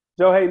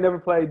 Joe Hayden never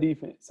played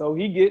defense. So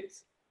he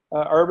gets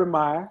Urban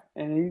Meyer,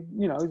 and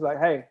he's like,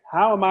 hey,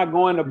 how am I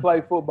going to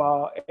play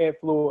football at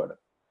Florida?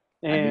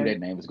 And I knew that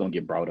name was going to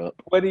get brought up.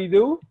 What did he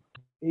do?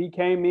 He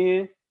came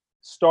in,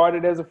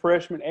 started as a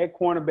freshman at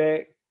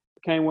cornerback,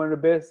 became one of the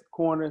best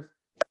corners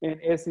in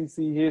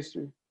SEC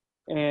history.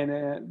 And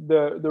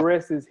the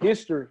rest is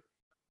history,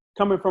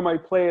 coming from a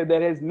player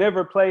that has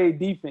never played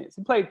defense.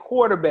 He played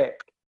quarterback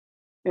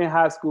in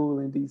high school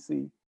in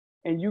D.C.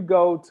 And you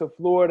go to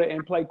Florida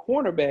and play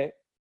cornerback,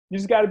 you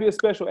just got to be a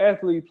special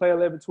athlete, play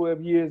 11,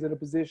 12 years at a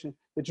position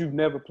that you've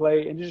never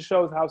played. And it just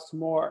shows how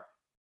smart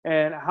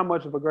and how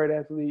much of a great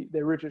athlete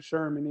that Richard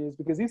Sherman is,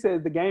 because he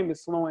says the game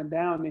is slowing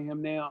down to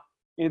him now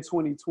in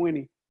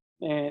 2020.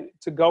 And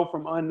to go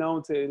from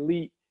unknown to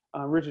elite,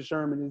 Richard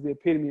Sherman is the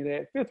epitome of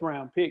that.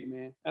 5th-round pick,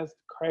 man. That's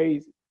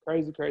crazy,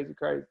 crazy, crazy,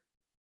 crazy.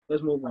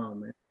 Let's move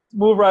on, man.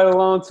 Move right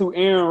along to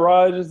Aaron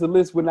Rodgers. The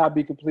list would not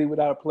be complete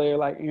without a player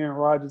like Aaron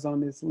Rodgers on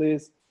this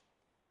list.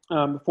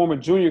 The former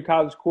junior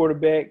college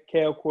quarterback,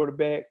 Cal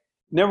quarterback,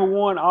 never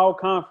won all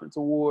conference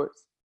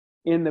awards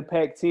in the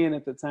Pac-10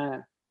 at the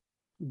time,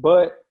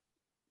 but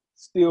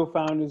still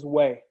found his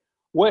way.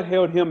 What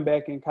held him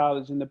back in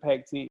college in the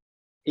Pac-10?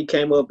 He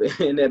came up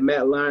in that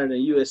Matt Lyon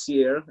and USC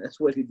era. That's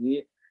what he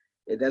did.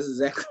 And that's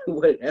exactly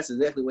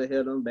what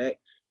held him back.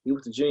 He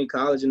went to junior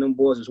college, and them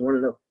boys was one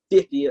of the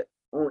 50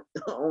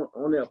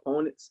 on their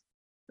opponents.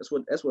 That's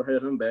what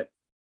held him back.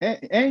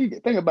 And you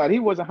think about it, he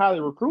wasn't highly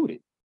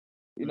recruited.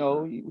 You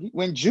know, he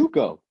went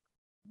JUCO.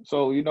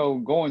 So, you know,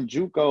 going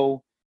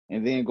JUCO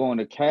and then going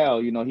to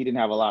Cal, you know, he didn't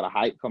have a lot of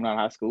hype coming out of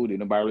high school.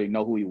 Didn't nobody really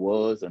know who he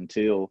was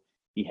until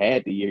he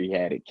had the year he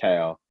had at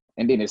Cal.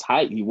 And then his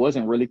height, he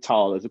wasn't really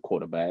tall as a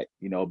quarterback.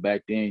 You know,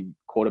 back then,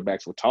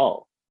 quarterbacks were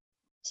tall.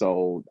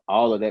 So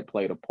all of that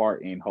played a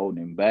part in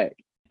holding him back.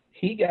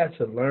 He got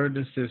to learn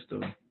the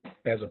system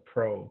as a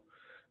pro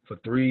for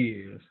 3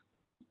 years,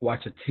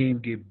 watch a team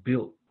get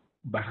built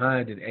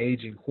behind an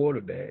aging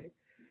quarterback,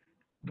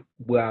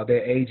 while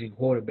that aging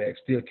quarterback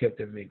still kept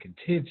them in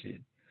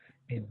contention,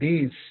 and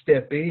then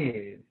step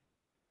in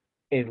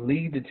and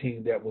lead the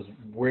team that was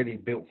really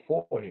built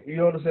for him.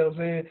 You understand what I'm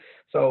saying?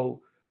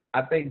 So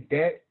I think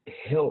that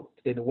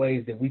helped in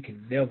ways that we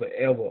can never,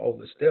 ever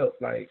overstep.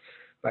 Like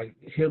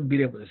him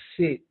being able to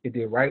sit, and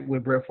then right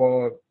when Brett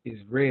Favre is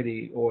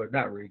ready, or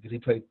not ready, because he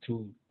played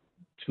two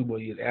more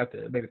years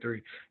after, maybe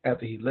 3,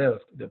 after he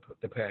left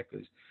the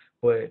Packers.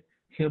 But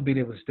him being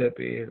able to step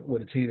in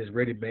when a team is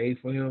ready made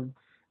for him,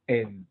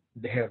 and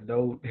have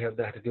not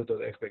to deal with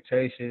those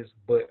expectations,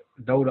 but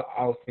know the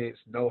offense,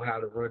 know how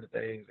to run the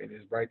things, and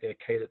is right there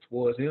catered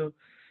towards him.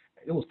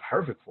 It was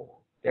perfect for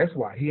him. That's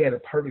why he had a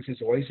perfect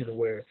situation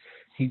where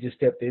he just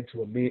stepped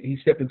into a Ferrari. He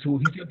stepped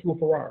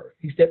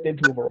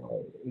into a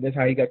Ferrari, and that's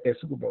how he got that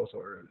Super Bowl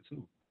so early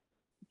too.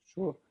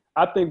 Sure.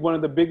 I think one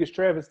of the biggest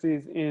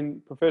travesties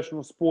in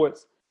professional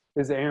sports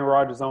is that Aaron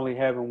Rodgers only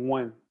having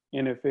one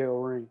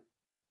NFL ring.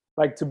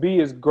 Like, to be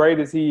as great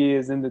as he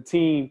is, and the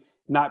team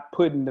not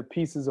putting the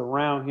pieces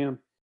around him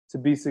to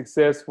be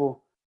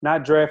successful,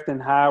 not drafting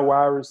high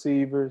wide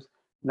receivers,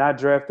 not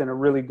drafting a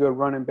really good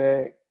running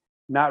back,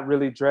 not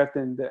really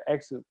drafting the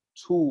extra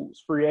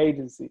tools, free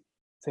agency,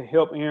 to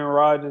help Aaron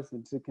Rodgers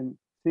and to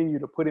continue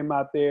to put him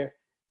out there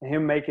and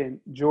him making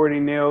Jordy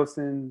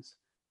Nelson's,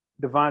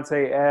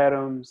 Devontae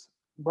Adams.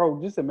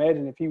 Bro, just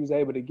imagine if he was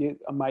able to get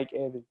a Mike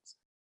Evans,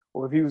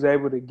 or if he was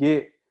able to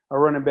get a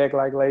running back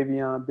like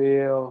Le'Veon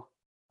Bell,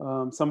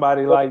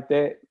 somebody like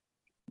that.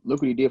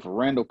 Look what he did for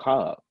Randall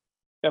Cobb.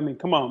 I mean,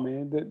 come on,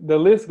 man. The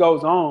list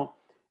goes on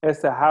as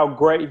to how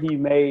great he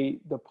made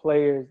the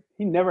players.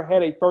 He never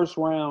had a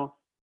first-round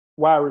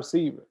wide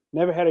receiver,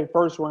 never had a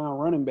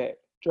first-round running back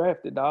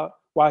drafted, dog,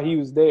 while he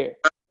was there.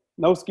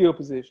 No skill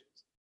positions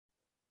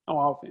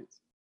on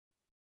offense.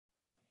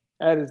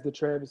 That is the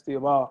travesty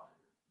of all.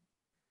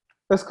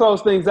 Let's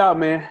close things out,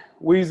 man.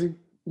 Weezy,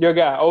 your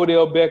guy,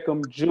 Odell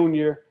Beckham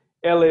Jr.,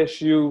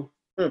 LSU.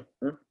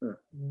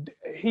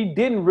 He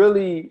didn't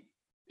really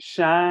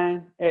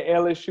shine at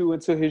LSU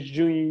until his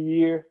junior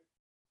year.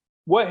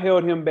 What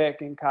held him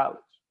back in college?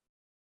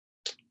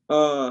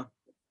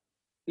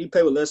 He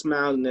played with Les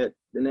Miles in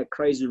that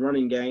crazy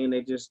running game.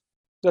 They just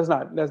That's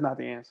not the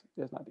answer.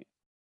 That's not the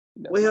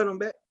answer. what held him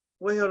back?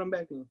 What held him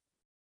back then?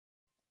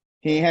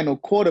 He ain't had no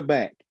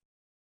quarterback.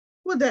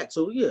 Well, that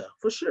too, yeah,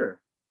 for sure.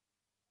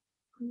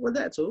 Well,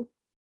 that too.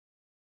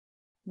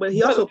 But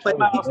he also played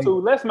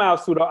Les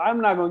Miles too, though.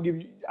 I'm not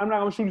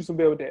gonna shoot you some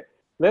bill with that.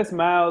 Les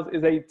Miles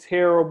is a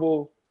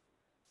terrible,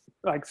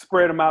 like,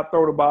 spread him out,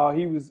 throw the ball.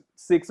 He was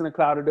 6 in a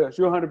cloud of dust.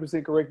 You're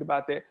 100% correct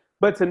about that.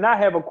 But to not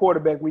have a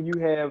quarterback when you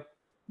have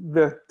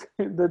the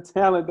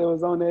talent that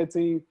was on that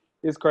team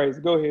is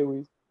crazy. Go ahead,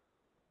 Weez.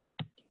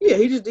 Yeah,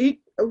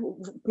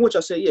 which I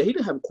said, yeah, he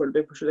didn't have a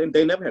quarterback for sure.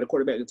 They never had a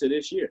quarterback until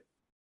this year,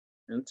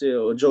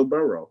 until Joe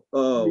Burrow.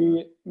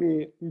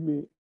 Mid.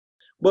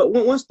 But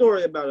one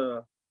story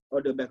about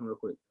Odell Beckham real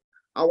quick.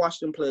 I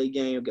watched him play a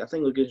game. I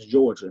think it was against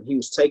Georgia, and he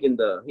was taking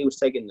the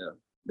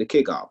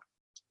kickoff,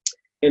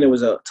 and it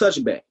was a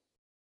touchback.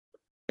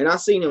 And I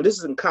seen him. This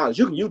is in college.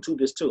 You can YouTube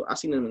this too. I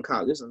seen him in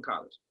college. This is in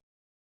college.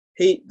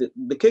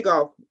 The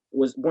kickoff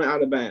went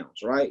out of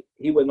bounds. Right.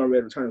 He wasn't gonna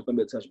ready to return. It was gonna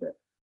be a touchback.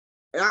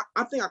 And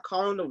I think I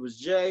called him. It was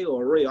Jay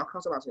or Ray. I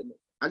called somebody. I said,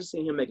 I just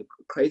seen him make a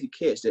crazy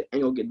catch that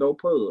ain't gonna get no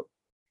pub.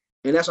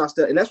 And that's when I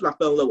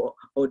fell in love with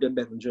Odell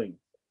Beckham Jr.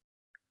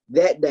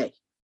 That day.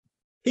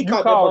 You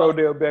called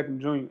Odell Beckham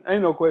Jr.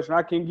 Ain't no question.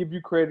 I can't give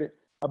you credit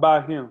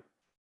about him.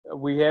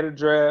 We had a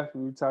draft,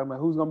 and we were talking about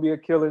who's going to be a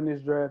killer in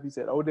this draft. He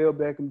said Odell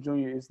Beckham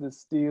Jr. is the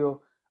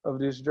steal of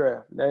this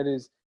draft. That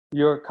is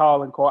your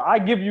calling call. I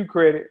give you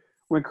credit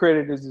when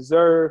credit is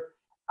deserved.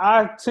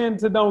 I tend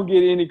to don't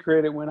get any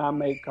credit when I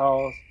make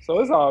calls. So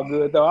it's all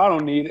good, though. I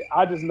don't need it.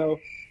 I just know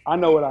I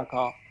know what I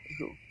call.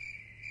 Cool.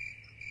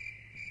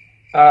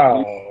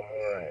 All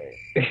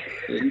right.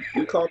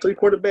 You called 3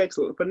 quarterbacks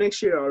for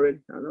next year already.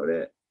 I know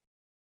that.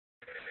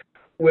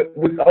 With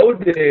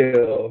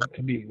Odell,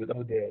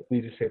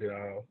 we just said it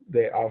all.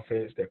 That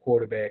offense, that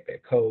quarterback,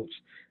 that coach,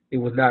 it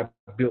was not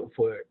built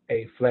for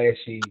a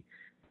flashy,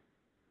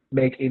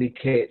 make any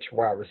catch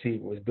wide receiver.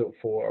 It was built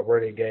for a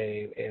running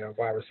game and a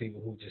wide receiver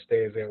who just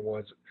stands there and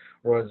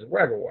runs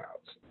waggle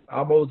routes.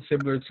 Almost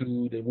similar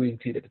to the wing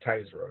tee that the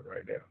Titans run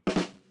right now.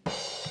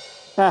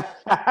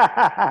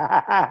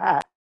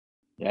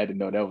 Yeah, I didn't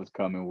know that was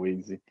coming,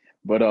 Weezy.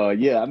 But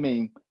yeah, I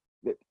mean,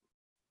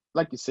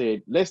 like you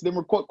said, let them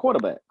recruit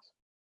quarterbacks.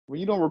 When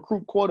you don't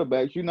recruit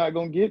quarterbacks, you're not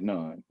gonna get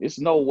none. It's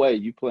no way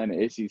you play in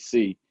the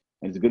SEC,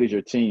 as good as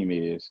your team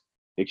is,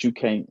 that you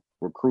can't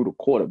recruit a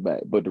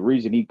quarterback. But the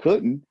reason he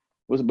couldn't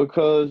was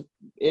because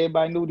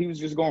everybody knew he was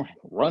just gonna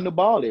run the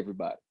ball to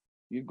everybody.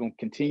 You're gonna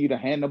continue to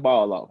hand the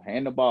ball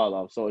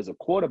off. So as a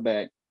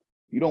quarterback,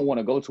 you don't want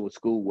to go to a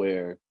school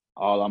where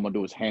all I'm gonna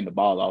do is hand the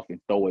ball off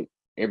and throw it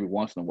every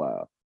once in a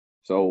while.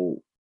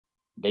 So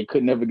they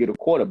could never get a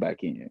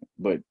quarterback in.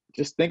 But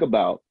just think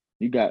about,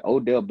 you got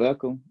Odell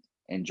Beckham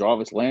and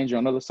Jarvis Landry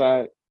on the other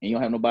side, and you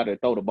don't have nobody to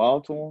throw the ball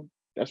to him.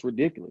 That's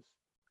ridiculous.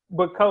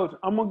 But Coach,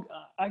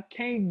 I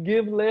can't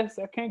give less.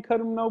 I can't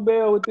cut him no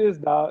bell with this,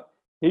 dog.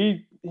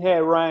 He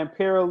had Ryan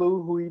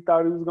Perrilloux, who he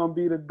thought he was gonna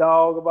be the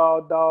dog of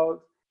all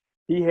dogs.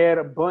 He had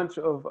a bunch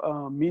of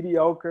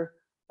mediocre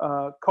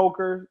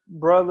Coker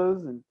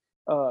brothers and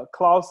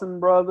Clausen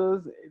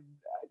brothers.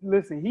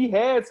 Listen, he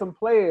had some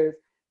players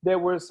that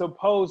were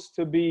supposed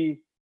to be,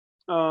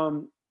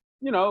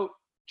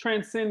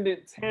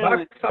 transcendent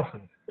talent.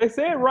 They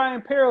said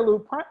Ryan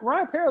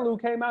Perrilloux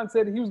came out and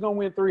said that he was going to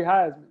win 3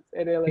 Heismans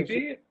at LSU. He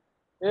did?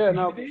 Yeah,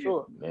 no, for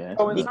sure. Yeah.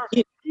 So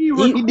He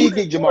did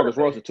get Jamarcus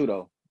Russell too,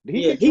 though. Did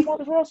he get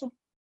Jamarcus Russell?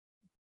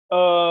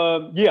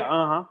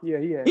 Yeah,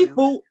 he had. He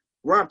fooled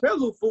Ryan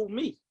Perrilloux fooled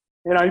me.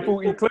 You know,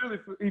 he clearly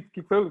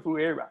fooled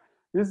everybody.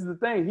 This is the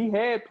thing. He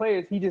had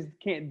players. He just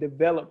can't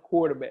develop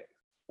quarterbacks,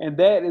 and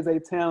that is a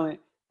talent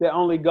that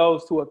only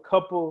goes to a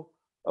couple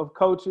of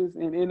coaches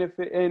in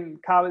NFL in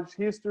college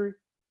history.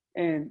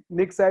 And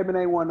Nick Saban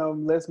ain't one of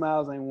them. Les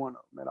Miles ain't one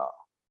of them at all.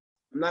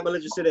 I'm not gonna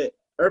let you say that.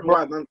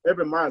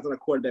 Urban Meyer's not a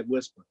quarterback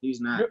whisperer.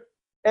 He's not.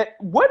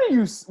 What?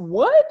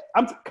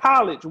 I'm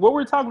college. What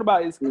we're talking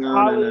about is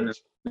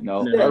college.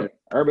 No.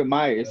 Urban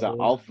Meyer is an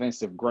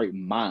offensive great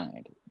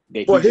mind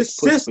that for he his just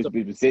puts system.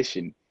 His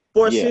position.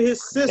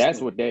 His system.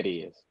 That's what that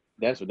is.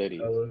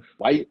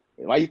 Why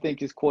you think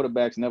his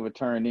quarterbacks never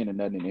turn into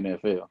nothing in the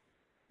NFL?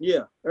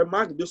 Yeah, Urban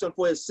Meyer can do something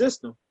for his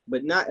system,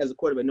 but not as a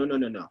quarterback.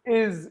 No.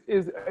 Here's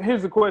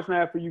the question I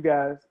have for you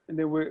guys, and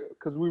then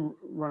because we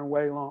run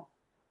way long.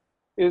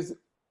 Is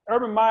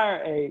Urban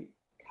Meyer a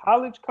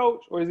college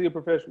coach or is he a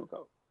professional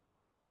coach?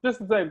 Just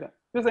the same thing.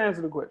 Just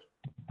answer the question.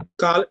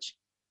 College.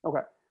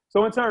 Okay.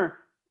 So in turn,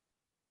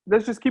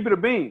 let's just keep it a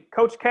bean.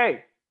 Coach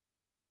K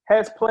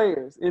has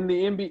players in the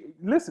NBA.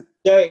 Listen.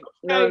 Jay,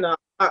 no.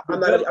 I'm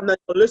not gonna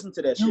listen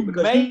to that shit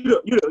because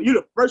you're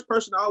the first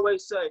person to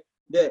always say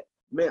that.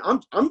 Man,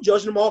 I'm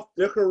judging them off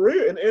their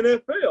career in the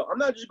NFL. I'm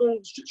not just going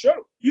to show.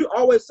 You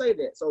always say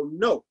that, so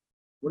no.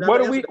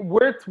 What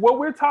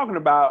we're talking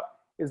about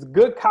is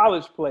good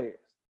college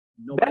players.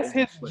 That's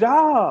his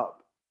job.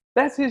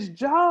 That's his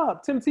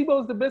job. Tim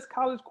Tebow is the best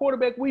college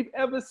quarterback we've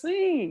ever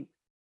seen.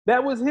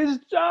 That was his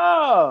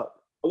job.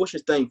 I wish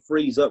this thing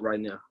freeze up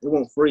right now. It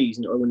won't freeze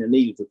when it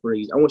needs to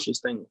freeze. I wish this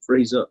thing would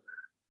freeze up.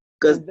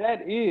 Because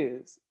that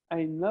is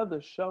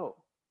another show,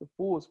 the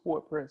Full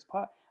Sport Press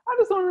Pod. I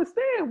just don't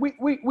understand.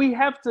 We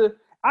have to.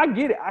 I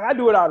get it. I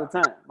do it all the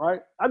time, right?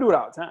 I do it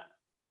all the time.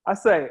 I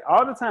say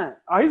all the time.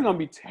 Oh, he's gonna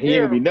be terrible. He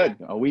ain't gonna be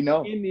nothing. Oh, we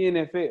know. In the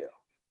NFL.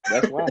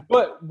 That's right.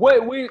 But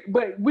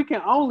we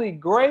can only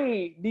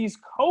grade these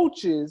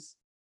coaches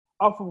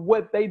off of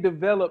what they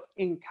develop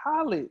in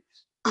college.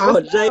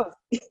 That's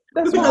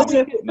what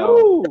we can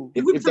do.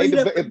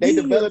 If they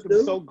develop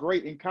them so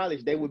great in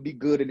college, they would be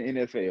good in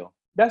the NFL.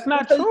 That's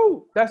not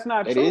true. That's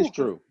not true. It is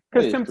true.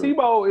 Because Tim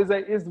Tebow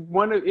is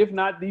one of, if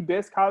not the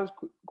best college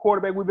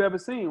quarterback we've ever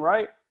seen,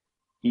 right?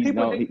 He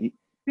didn't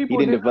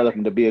develop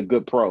him to be a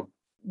good pro.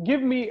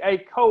 Give me a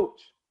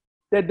coach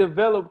that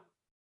developed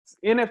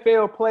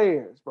NFL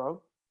players,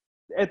 bro,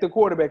 at the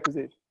quarterback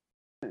position.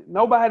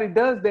 Nobody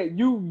does that.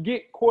 You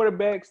get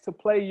quarterbacks to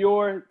play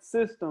your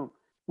system.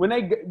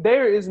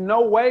 There is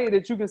no way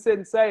that you can sit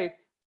and say,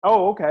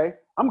 oh, okay,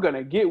 I'm going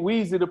to get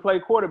Weezy to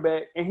play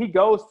quarterback, and he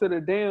goes to the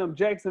damn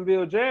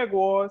Jacksonville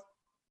Jaguars.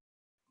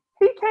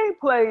 He can't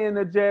play in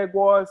the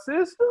Jaguars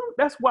system.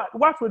 That's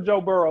watch what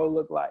Joe Burrow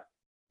look like.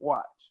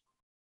 Watch.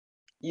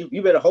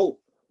 You better hope.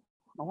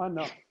 Oh, I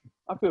know.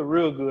 I feel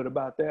real good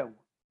about that one.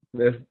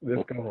 Let's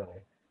go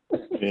on.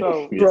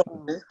 So,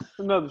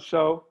 another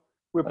show.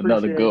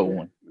 Another good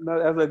one.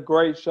 That's a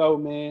great show,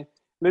 man.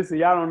 Listen,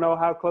 y'all don't know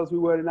how close we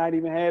were to not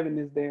even having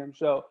this damn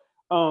show.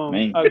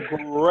 A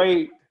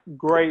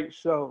great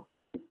show.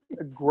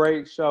 A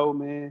great show,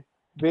 man.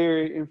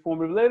 Very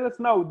informative. Let us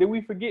know. Did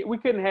we forget? We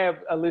couldn't have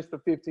a list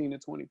of 15 to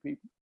 20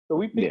 people. So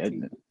we picked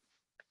 10.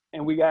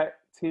 And we got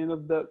 10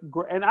 of the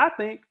 – and I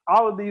think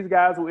all of these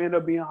guys will end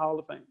up being Hall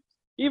of Famers.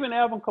 Even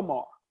Alvin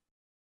Kamara.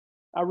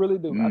 I really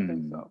do. I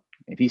think so.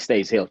 If he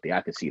stays healthy,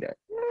 I can see that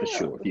for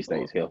sure. If he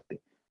stays healthy.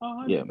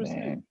 100%. Yeah,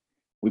 man.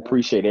 We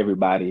appreciate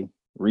everybody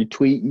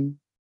retweeting,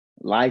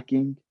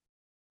 liking,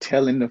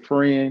 telling a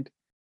friend,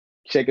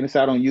 checking us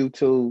out on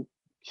YouTube,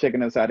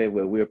 checking us out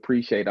everywhere. We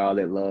appreciate all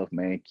that love,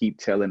 man. Keep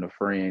telling a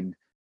friend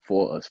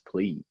for us,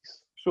 please.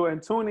 Sure,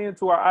 and tune in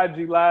to our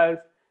IG Lives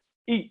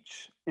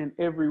each and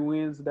every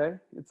Wednesday.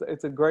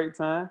 It's a great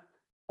time.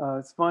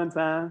 It's fun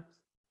times.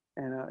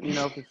 And,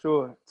 for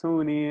sure,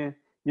 tune in.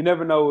 You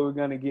never know what we're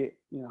going to get.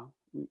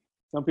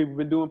 Some people have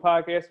been doing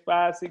podcasts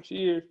 5-6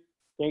 years.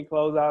 Can't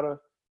close out a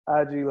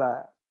IG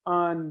Live.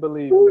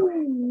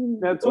 Unbelievable.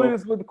 Now, tweet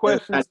us with the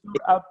questions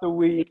throughout the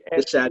week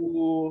at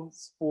Full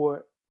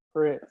Sport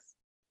Press.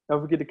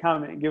 Don't forget to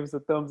comment and give us a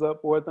thumbs up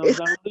or a thumbs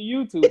down on the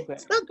YouTube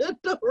page.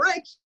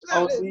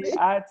 On the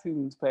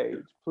iTunes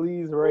page,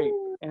 please rate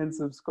and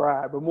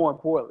subscribe. But more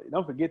importantly,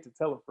 don't forget to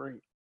tell a friend.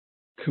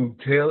 To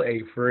tell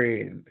a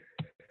friend.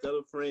 Tell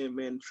a friend,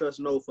 man. Trust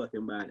no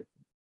fucking body.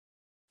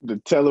 To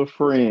tell a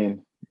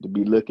friend to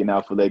be looking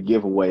out for that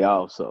giveaway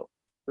also.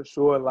 For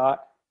sure, a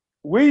lot.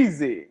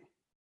 Weezy.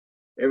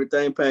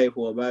 Everything paid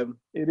for, baby.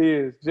 It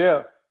is.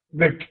 Jeff.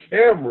 The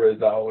camera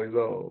is always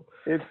on.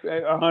 It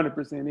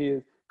 100%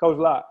 is. Coach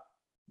Locke.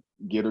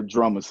 Get a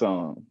drummer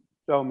song.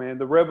 So, man,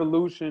 the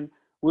revolution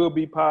will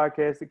be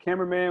podcasted.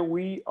 Cameraman,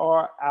 we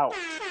are out.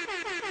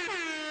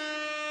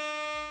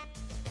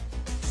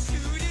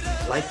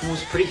 Life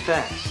moves pretty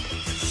fast.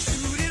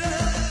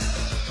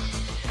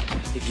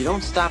 If you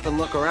don't stop and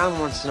look around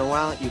once in a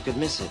while, you could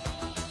miss it.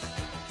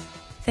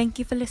 Thank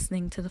you for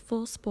listening to the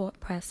Full Sport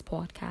Press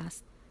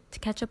podcast. To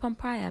catch up on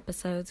prior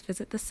episodes,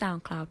 visit the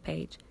SoundCloud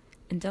page.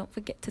 And don't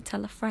forget to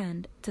tell a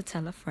friend to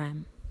tell a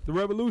friend. The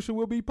revolution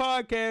will be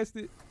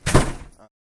podcasted.